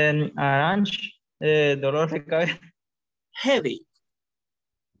 An orange. Dolor de cabeza. Headache.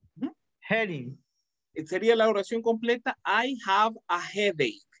 Headache. Sería la oración completa. I have a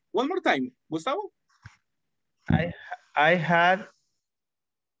headache. One more time, Gustavo. I had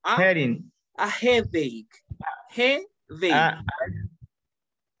headache. A headache. Headache.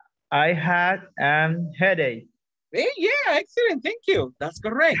 I had an headache. Hey, yeah, excellent. Thank you. That's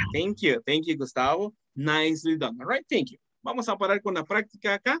correct. Thank you. Thank you, Gustavo. Nicely done. All right, thank you. Vamos a parar con la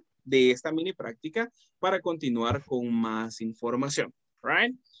práctica acá, de esta mini práctica, para continuar con más información.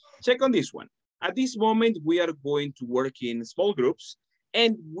 Right? Check on this one. At this moment, we are going to work in small groups,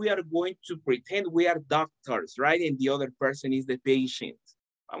 and we are going to pretend we are doctors, right? And the other person is the patient.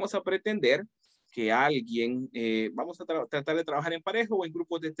 Vamos a pretender que alguien, vamos a tratar de trabajar en pareja o en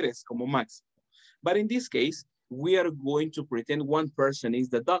grupos de 3 como máximo. But in this case, we are going to pretend one person is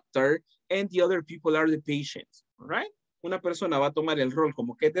the doctor and the other people are the patients, right? Una persona va a tomar el rol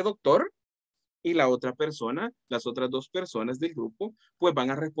como que es de doctor y la otra persona, las otras 2 personas del grupo, pues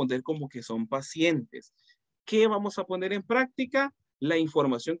van a responder como que son pacientes. ¿Qué vamos a poner en práctica? La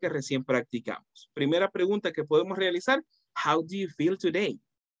información que recién practicamos. Primera pregunta que podemos realizar, how do you feel today?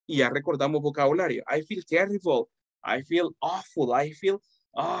 Y ya recordamos vocabulario. I feel terrible. I feel awful. I feel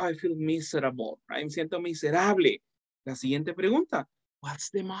miserable. Me siento miserable. La siguiente pregunta, what's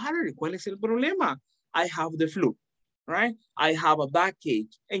the matter? ¿Cuál es el problema? I have the flu, right? I have a backache.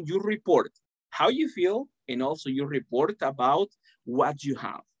 And you report how you feel and also you report about what you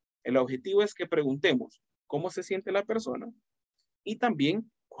have. El objetivo es que preguntemos cómo se siente la persona y también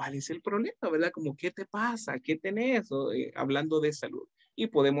cuál es el problema, ¿verdad? Como qué te pasa, qué tenés, hablando de salud. Y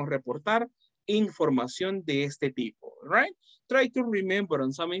podemos reportar información de este tipo, right? Try to remember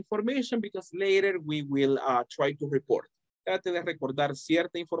on some information because later we will try to report. Trate de recordar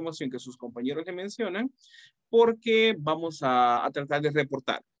cierta información que sus compañeros le mencionan porque vamos a tratar de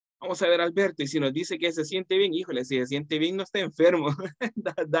reportar. Vamos a ver, Alberto, y si nos dice que se siente bien, híjole, si se siente bien no está enfermo.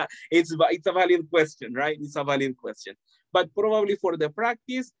 It's a valid question, right? It's a valid question. But probably for the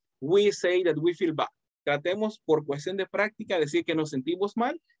practice, we say that we feel bad. Tratemos por cuestión de práctica decir que nos sentimos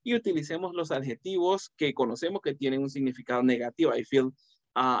mal y utilicemos los adjetivos que conocemos que tienen un significado negativo. I feel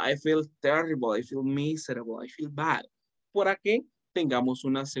terrible, I feel miserable, I feel bad. Para que tengamos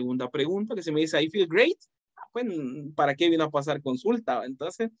una segunda pregunta que se me dice I feel great, pues ¿para qué vino a pasar consulta?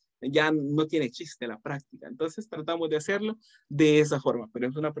 Entonces ya no tiene chiste la práctica. Entonces tratamos de hacerlo de esa forma, pero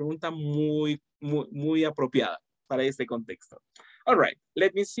es una pregunta muy apropiada para este contexto. All right,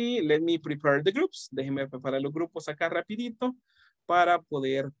 let me prepare the groups. Déjenme preparar los grupos acá rapidito para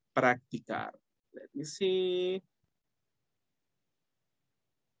poder practicar. Let me see.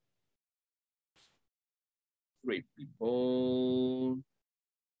 Great people.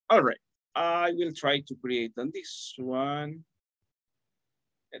 All right, I will try to create on this one.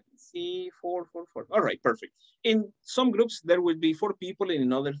 Let me see, 4. All right, perfect. In some groups, there will be 4 people and in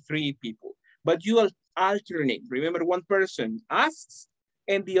another 3 people. But you alternate. Remember, one person asks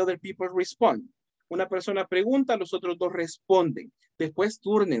and the other people respond. Una persona pregunta, los otros 2 responden. Después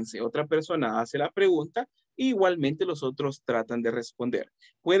túrnense. Otra persona hace la pregunta e igualmente los otros tratan de responder.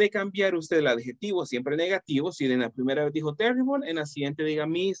 Puede cambiar usted el adjetivo siempre negativo. Si en la primera vez dijo terrible, en la siguiente diga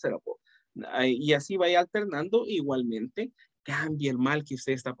miserable. Y así vaya alternando. Igualmente, cambie el mal que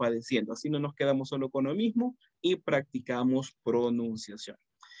usted está padeciendo. Así no nos quedamos solo con lo mismo y practicamos pronunciación.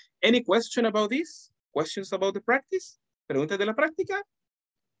 Any question about this? Questions about the practice? ¿Preguntas de la práctica?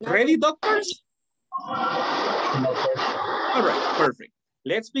 Ready, doctors? All right, perfect.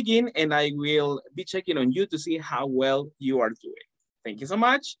 Let's begin and I will be checking on you to see how well you are doing. Thank you so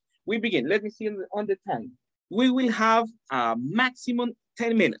much. We begin. Let me see on the time. We will have a maximum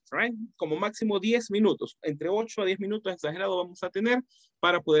 10 minutes, right? Como máximo 10 minutos. Entre 8 a 10 minutos exagerado vamos a tener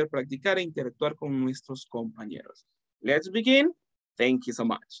para poder practicar e interactuar con nuestros compañeros. Let's begin. Thank you so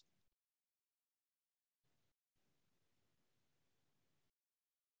much.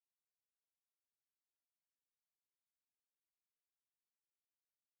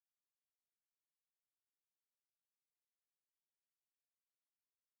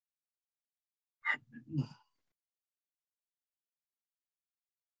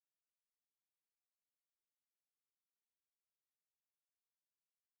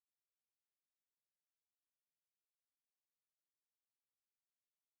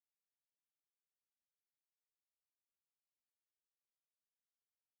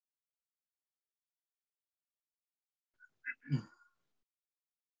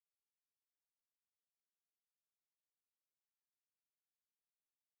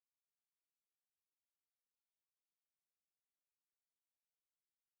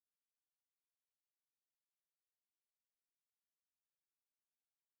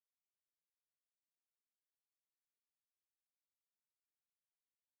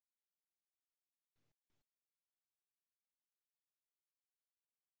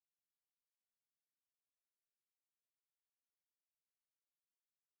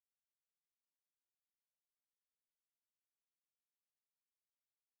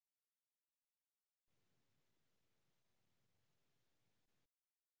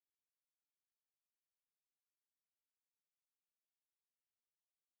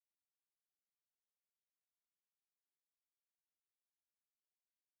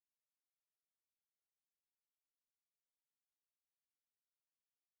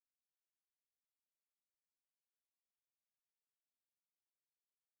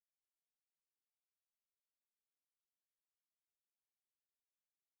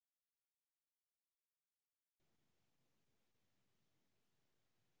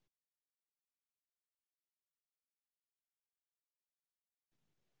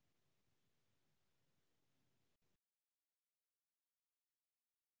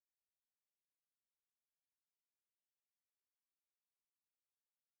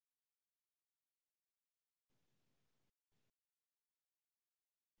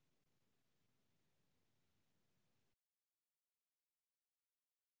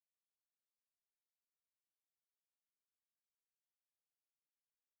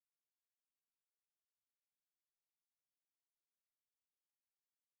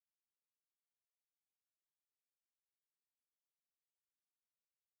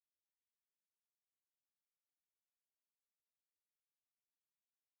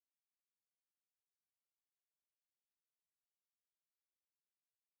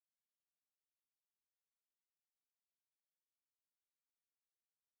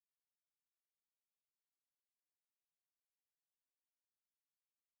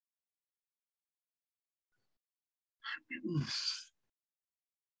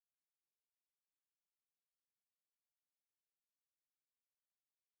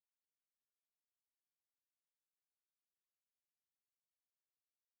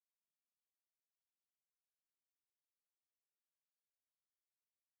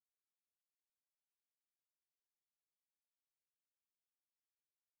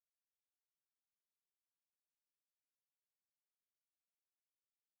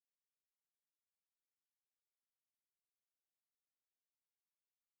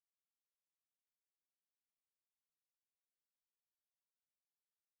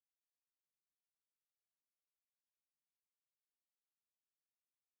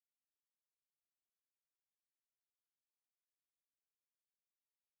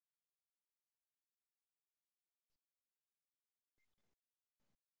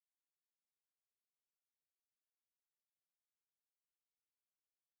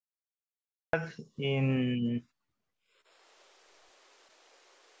 In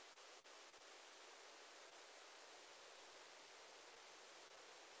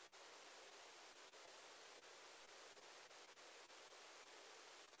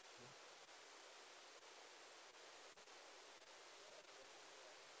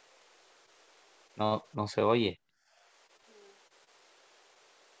No, no se oye.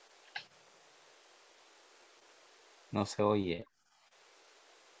 No se oye.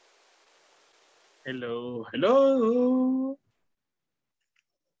 Hello, hello.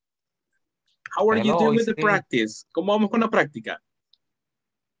 How are you Hello, doing with the sí. practice? ¿Cómo vamos con la práctica?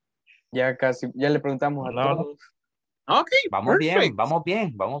 Ya casi, ya le preguntamos a no, todos. Okay, Vamos bien, perfect. vamos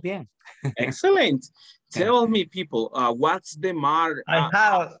bien, vamos bien. Excellent. Tell me, people, what's the matter? I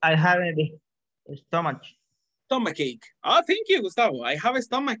have a Stomachache. Oh, thank you, Gustavo. I have a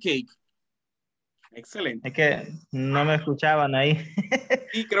stomachache. Excelente. Es que no me escuchaban ahí.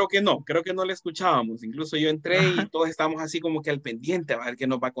 Sí, creo que no le escuchábamos. Incluso yo entré y todos estábamos así como que al pendiente a ver qué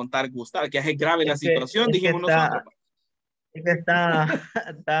nos va a contar Gustavo, que es grave la situación, Es que dijimos nosotros. Es que está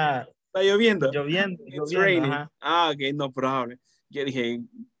Está lloviendo. lloviendo, It's lloviendo, raining. ajá. Ah, ok, no problem. Yo dije,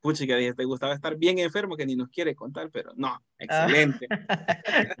 puchica, dije, te gustaba estar bien enfermo que ni nos quiere contar, pero no, excelente.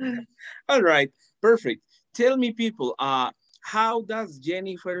 All right, perfect. Tell me, people, how does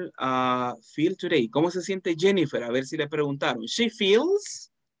Jennifer feel today? ¿Cómo se siente Jennifer? A ver si le preguntaron. She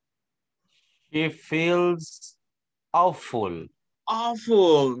feels awful.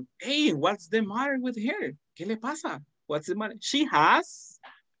 awful. Hey, what's the matter with her? ¿Qué le pasa? What's the matter? She has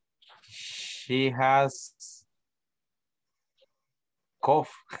Cough.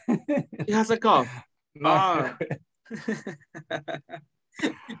 She has a cough. No. Ah.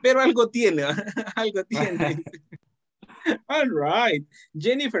 Pero algo tiene, algo tiene. All right.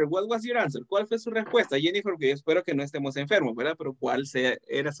 Jennifer, what was your answer? ¿Cuál fue su respuesta? Jennifer, que yo espero que no estemos enfermos, ¿verdad? Pero ¿cuál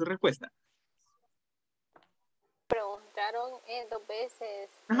era su respuesta? Preguntaron 2 veces.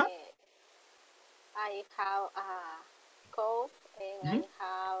 I have a cough and I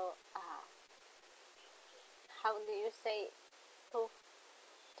have how do you say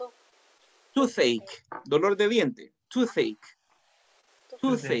Toothache, dolor de diente. Toothache.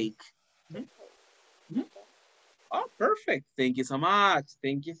 Toothache. Oh, perfect. Thank you so much.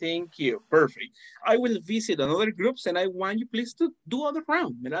 Thank you. Perfect. I will visit another groups and I want you please to do other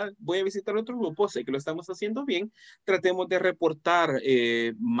round, ¿verdad? Voy a visitar otro grupo, sé que lo estamos haciendo bien. Tratemos de reportar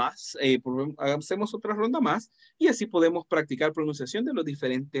más, hacemos otra ronda más y así podemos practicar pronunciación de los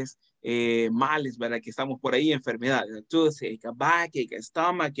diferentes males, ¿verdad? Que estamos por ahí, enfermedades. A toothache, a backache, a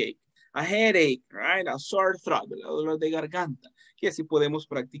stomachache, a headache, right? A sore throat, dolor de garganta. Y así podemos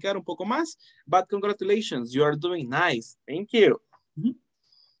practicar un poco más. But congratulations, you are doing nice. Thank you.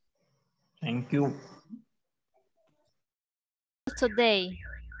 Thank you. Today.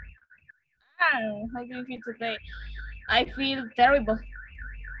 How do you feel today? I feel terrible.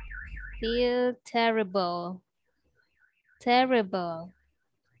 Feel terrible. Terrible.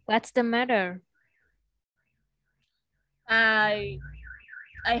 What's the matter? I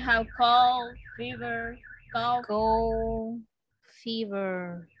have cold, fever, cold,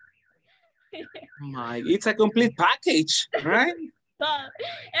 fever. It's a complete package, right?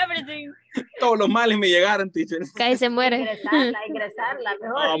 Everything. Todos los males me llegaron, teacher. Casi se muere. Ingresarla,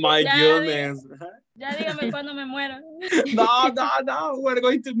 mejor. Oh my goodness. Ya dígame cuándo me muero. No, we're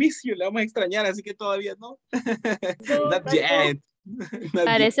going to miss you. Le vamos a extrañar, así que todavía no. Not yet.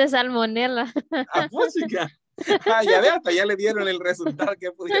 Parece salmonela. Ya ve, hasta ya le dieron el resultado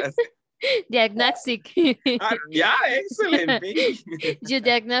que pudiera ser. Diagnostic. Ya, excelente. Your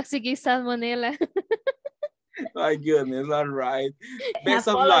diagnostic is salmonella. My goodness, all right. Best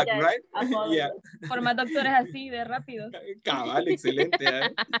of luck, right? Yeah. Por más doctores así de rápido. Cabal, excelente.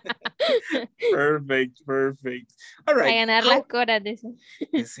 Perfect. All right. A ganar las coras de eso.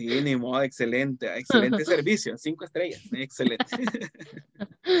 Sí, ni modo, excelente servicio, 5 estrellas, excelente.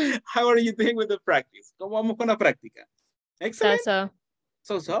 How are you doing with the practice? ¿Cómo vamos con la práctica? Excelente.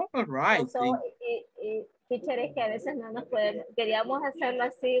 So, all right. Teacher, es que a veces no nos podemos, queríamos hacerlo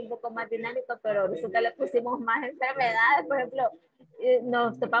así un poco más dinámico, pero resulta que le pusimos más enfermedades. Por ejemplo,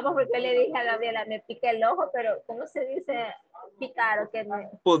 nos topamos porque le dije a Gabriela, me pica el ojo, pero ¿cómo se dice picar o qué?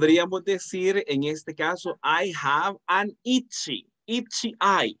 Podríamos decir en este caso, I have an itchy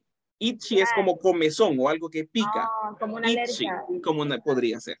eye. Itchy es como comezón o algo que pica. Como una alergia.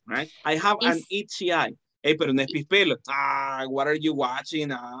 Podría ser, right? I have an itchy eye. Pero no es pispelo. What are you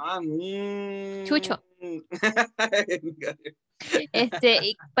watching? Chucho.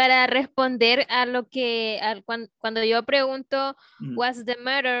 Para responder a lo que cuando yo pregunto what's the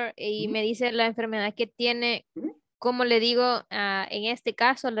matter y me dice la enfermedad que tiene, ¿cómo le digo? En este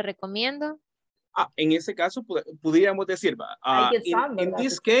caso le recomiendo. En ese caso pudiéramos decir, in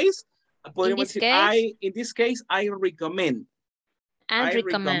this case, podríamos decir, in this case, I recommend. I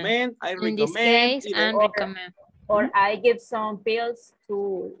recommend. In this case, I recommend. Or I give some pills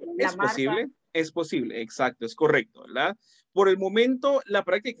to la marca. Es posible, exacto, es correcto, ¿verdad? Por el momento, la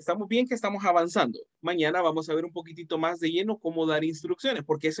práctica, estamos bien que estamos avanzando. Mañana vamos a ver un poquitito más de lleno cómo dar instrucciones,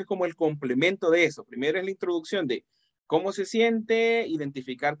 porque ese es como el complemento de eso. Primero es la introducción de cómo se siente,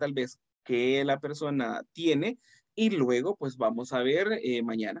 identificar tal vez qué la persona tiene, y luego pues vamos a ver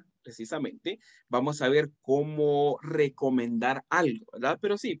mañana, precisamente, vamos a ver cómo recomendar algo, ¿verdad?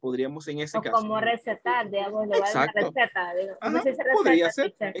 Pero sí, podríamos en ese caso. Como recetar, digamos, le voy a dar una receta. ¿Cómo se dice receta? Podría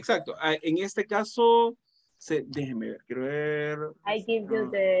ser, exacto. En este caso, déjenme ver, quiero ver. I give you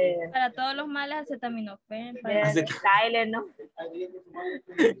the... Para todos los males, acetaminofén. Tyler, ¿no?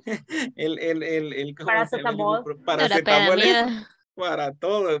 Paracetamol. Para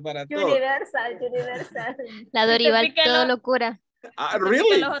todo. Universal. La Dorival todo lo cura.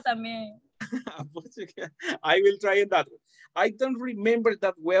 Really? El ojo también. I will try that. I don't remember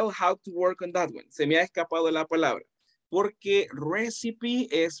that well how to work on that one. Se me ha escapado la palabra. Porque recipe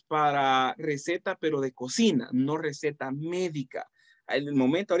es para receta, pero de cocina, no receta médica. En el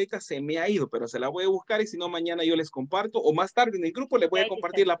momento ahorita se me ha ido, pero se la voy a buscar y si no mañana yo les comparto o más tarde en el grupo les voy a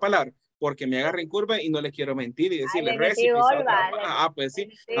compartir la palabra porque me agarren curva y no les quiero mentir y decirles recipe. Pues sí,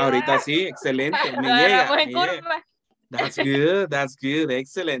 ahorita sí, excelente, me llega. That's good. That's good.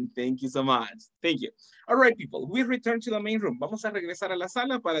 Excellent. Thank you so much. Thank you. All right, people. We return to the main room. Vamos a regresar a la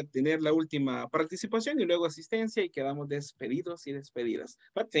sala para tener la última participación y luego asistencia y quedamos despedidos y despedidas.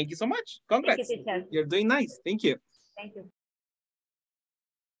 But thank you so much. Congrats. Thank you, teacher. You're doing nice. Thank you. Thank you.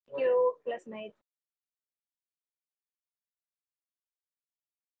 Thank you, classmates.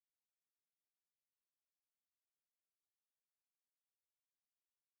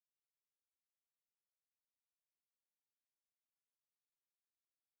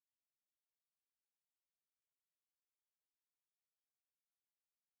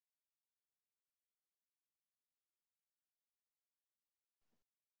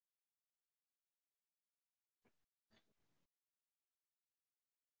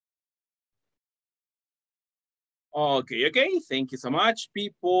 Okay. Thank you so much,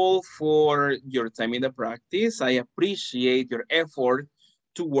 people, for your time in the practice. I appreciate your effort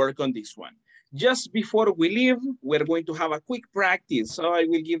to work on this one. Just before we leave, we're going to have a quick practice. So I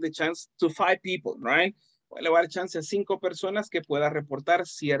will give the chance to 5 people, right? Le voy a dar chance a 5 personas que puedan reportar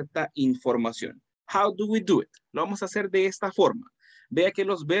cierta información. How do we do it? Lo vamos a hacer de esta forma. Vea que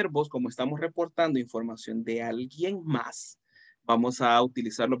los verbos, como estamos reportando información de alguien más, vamos a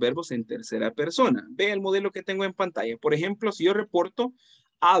utilizar los verbos en tercera persona. Ve el modelo que tengo en pantalla. Por ejemplo, si yo reporto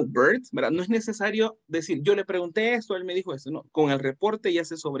Albert, ¿verdad? No es necesario decir, yo le pregunté esto, él me dijo esto. No, con el reporte ya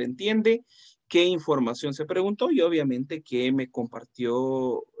se sobreentiende qué información se preguntó y obviamente qué me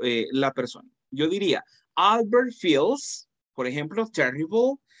compartió la persona. Yo diría, Albert feels, por ejemplo,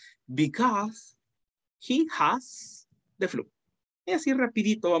 terrible because he has the flu. Y así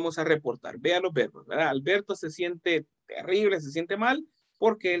rapidito vamos a reportar. Vea los verbos, ¿verdad? Alberto se siente terrible, se siente mal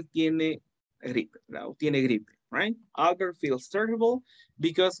porque él tiene gripe, ¿verdad? O tiene gripe, right? Albert feels terrible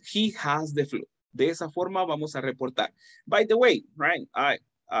because he has the flu. De esa forma vamos a reportar. By the way, right?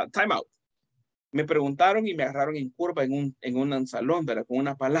 Time out. Me preguntaron y me agarraron en curva en un salón, ¿verdad? Con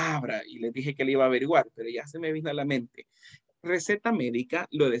una palabra y les dije que le iba a averiguar, pero ya se me vino a la mente. Receta médica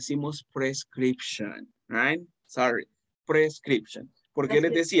lo decimos prescription, right? Sorry, prescription. Porque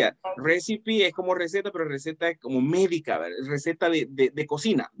les decía, recipe es como receta, pero receta como médica, ¿verdad? Receta de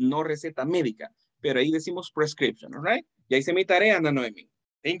cocina, no receta médica. Pero ahí decimos prescription, all right? Ya hice mi tarea, Ana Noemi.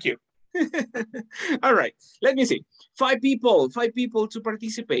 Thank you. All right, let me see. 5 people to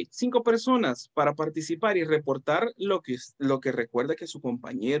participate. 5 personas para participar y reportar lo que recuerda que su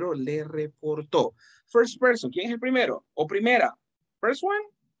compañero le reportó. First person, ¿quién es el primero? ¿O primera? First one?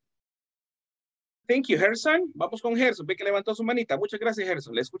 Thank you, Gerson. Vamos con Gerson. Ve que levantó su manita. Muchas gracias,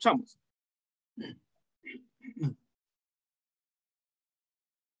 Gerson. Le escuchamos.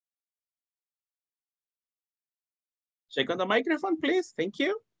 Check on the microphone, please. Thank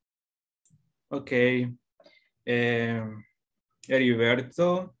you. Okay.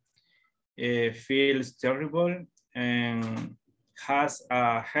 Heriberto feels terrible and has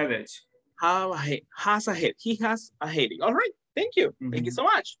a headache. Has a head. He has a headache. All right. Thank you. Thank you so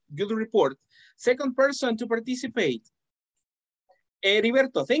much. Good report. Second person to participate.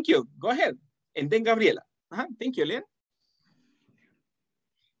 Heriberto, thank you. Go ahead. And then Gabriela. Thank you, Leon.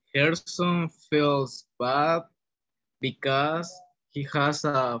 Gerson feels bad because he has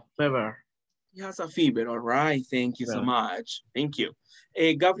a fever. He has a fever. All right. Thank you so much. Thank you.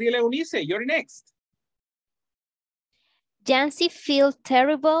 Gabriela Eunice, you're next. Jancy feels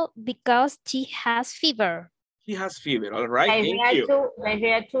terrible because she has fever. She has fever. All right. Thank you. I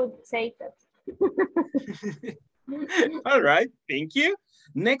had to say that. All right. Thank you.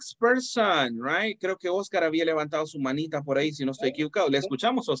 Next person, right? Creo que Oscar había levantado su manita por ahí, si no estoy equivocado. Le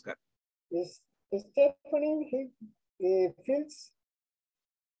escuchamos, Oscar. Stephanie feels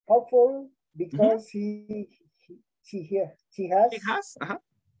hopeful because she has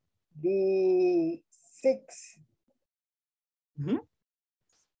the 6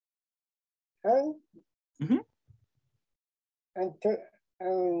 and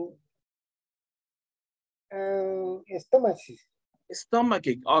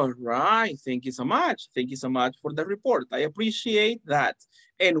Stomachache. All right. Thank you so much. Thank you so much for the report. I appreciate that.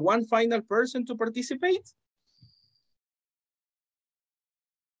 And one final person to participate.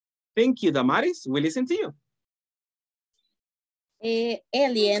 Thank you, Damaris. We listen to you.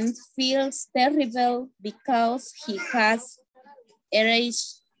 Alien feels terrible because he has an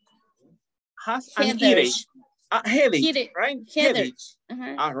earache. Headache, Headache. right? Headache.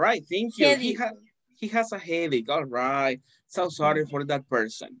 All right, thank you. Headache. He has a headache. All right. So sorry for that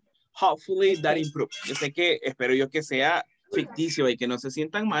person. Hopefully that improves. Yo sé que espero yo que sea ficticio y que no se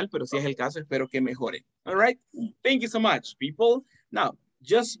sientan mal, pero si es el caso, espero que mejoren. All right. Thank you so much, people. Now,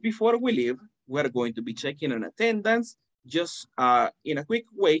 just before we leave, we're going to be checking on attendance, just in a quick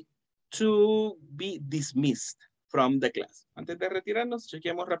way to be dismissed from the class. Antes de retirarnos,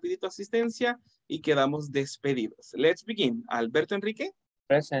 chequeamos rapidito asistencia y quedamos despedidos. Let's begin. Alberto Enrique.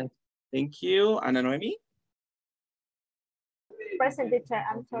 Present. Thank you. Ana Noemi. Present, teacher.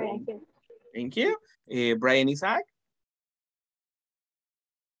 I'm sorry. Thank you. Brian Isaac.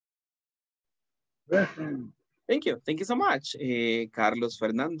 Present. Thank you. Thank you so much. Carlos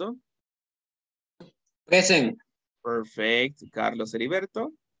Fernando. Present. Perfect. Carlos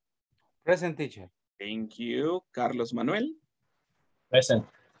Heriberto. Present, teacher. Thank you. Carlos Manuel. Present.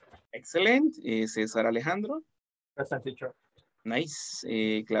 Excellent. César Alejandro. Present, teacher. Nice.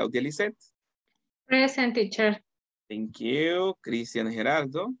 Claudia Lisette. Present, teacher. Thank you. Cristian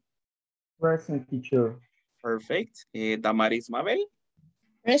Gerardo. Present, teacher. Perfect. Damaris Mabel.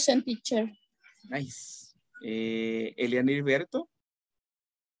 Present, teacher. Nice. Elian Heriberto.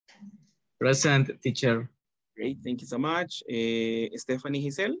 Present, teacher. Great. Thank you so much. Stephanie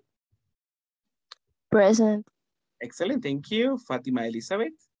Giselle. Present. Excellent. Thank you. Fatima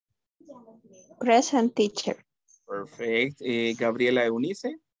Elizabeth. Present, teacher. Perfect. Gabriela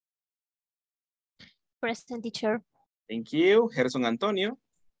Eunice. Present, teacher. Thank you. Gerson Antonio.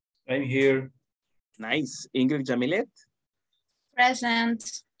 I'm here. Nice. Ingrid Jamilet.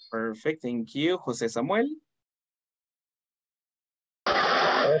 Present. Perfect. Thank you. José Samuel.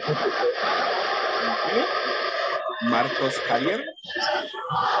 Thank you. Marcos Javier.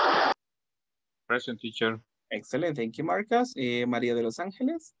 Present, teacher. Excellent. Thank you, Marcos. María de los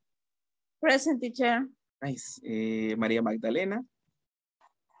Ángeles. Present, teacher. Nice. María Magdalena.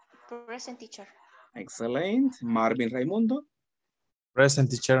 Present, teacher. Excellent. Marvin Raimundo. Present,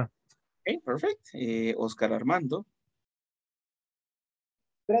 teacher. Okay, perfect. Oscar Armando.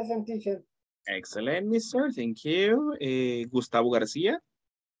 Present, teacher. Excellent, mister. Thank you. Gustavo García.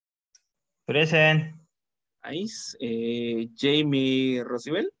 Present. Nice. Jamie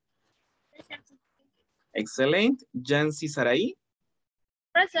Rosibel. Excellent. Jancy Saraí.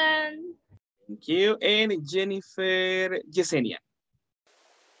 Present. Thank you. And Jennifer Yesenia.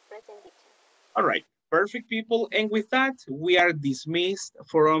 Present, teacher. All right. Perfect, people. And with that, we are dismissed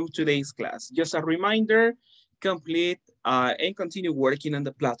from today's class. Just a reminder, complete and continue working on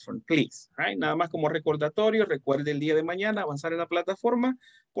the platform, please. Right? Nada más como recordatorio, recuerde el día de mañana avanzar en la plataforma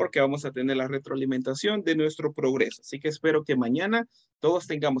porque vamos a tener la retroalimentación de nuestro progreso. Así que espero que mañana todos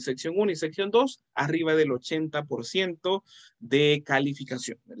tengamos sección 1 y sección 2 arriba del 80% de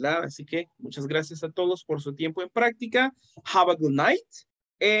calificación, ¿verdad? Así que muchas gracias a todos por su tiempo en práctica. Have a good night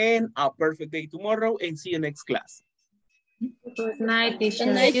and a perfect day tomorrow and see you next class. Good night, teacher.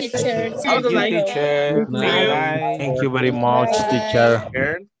 Good night, teacher. Have a good night. Teacher. See you. Thank you very much, teacher.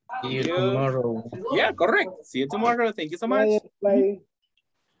 See you tomorrow. Yeah, correct. See you tomorrow. Thank you so much. Bye.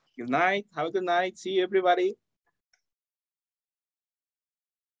 Good night. Have a good night. See you, everybody.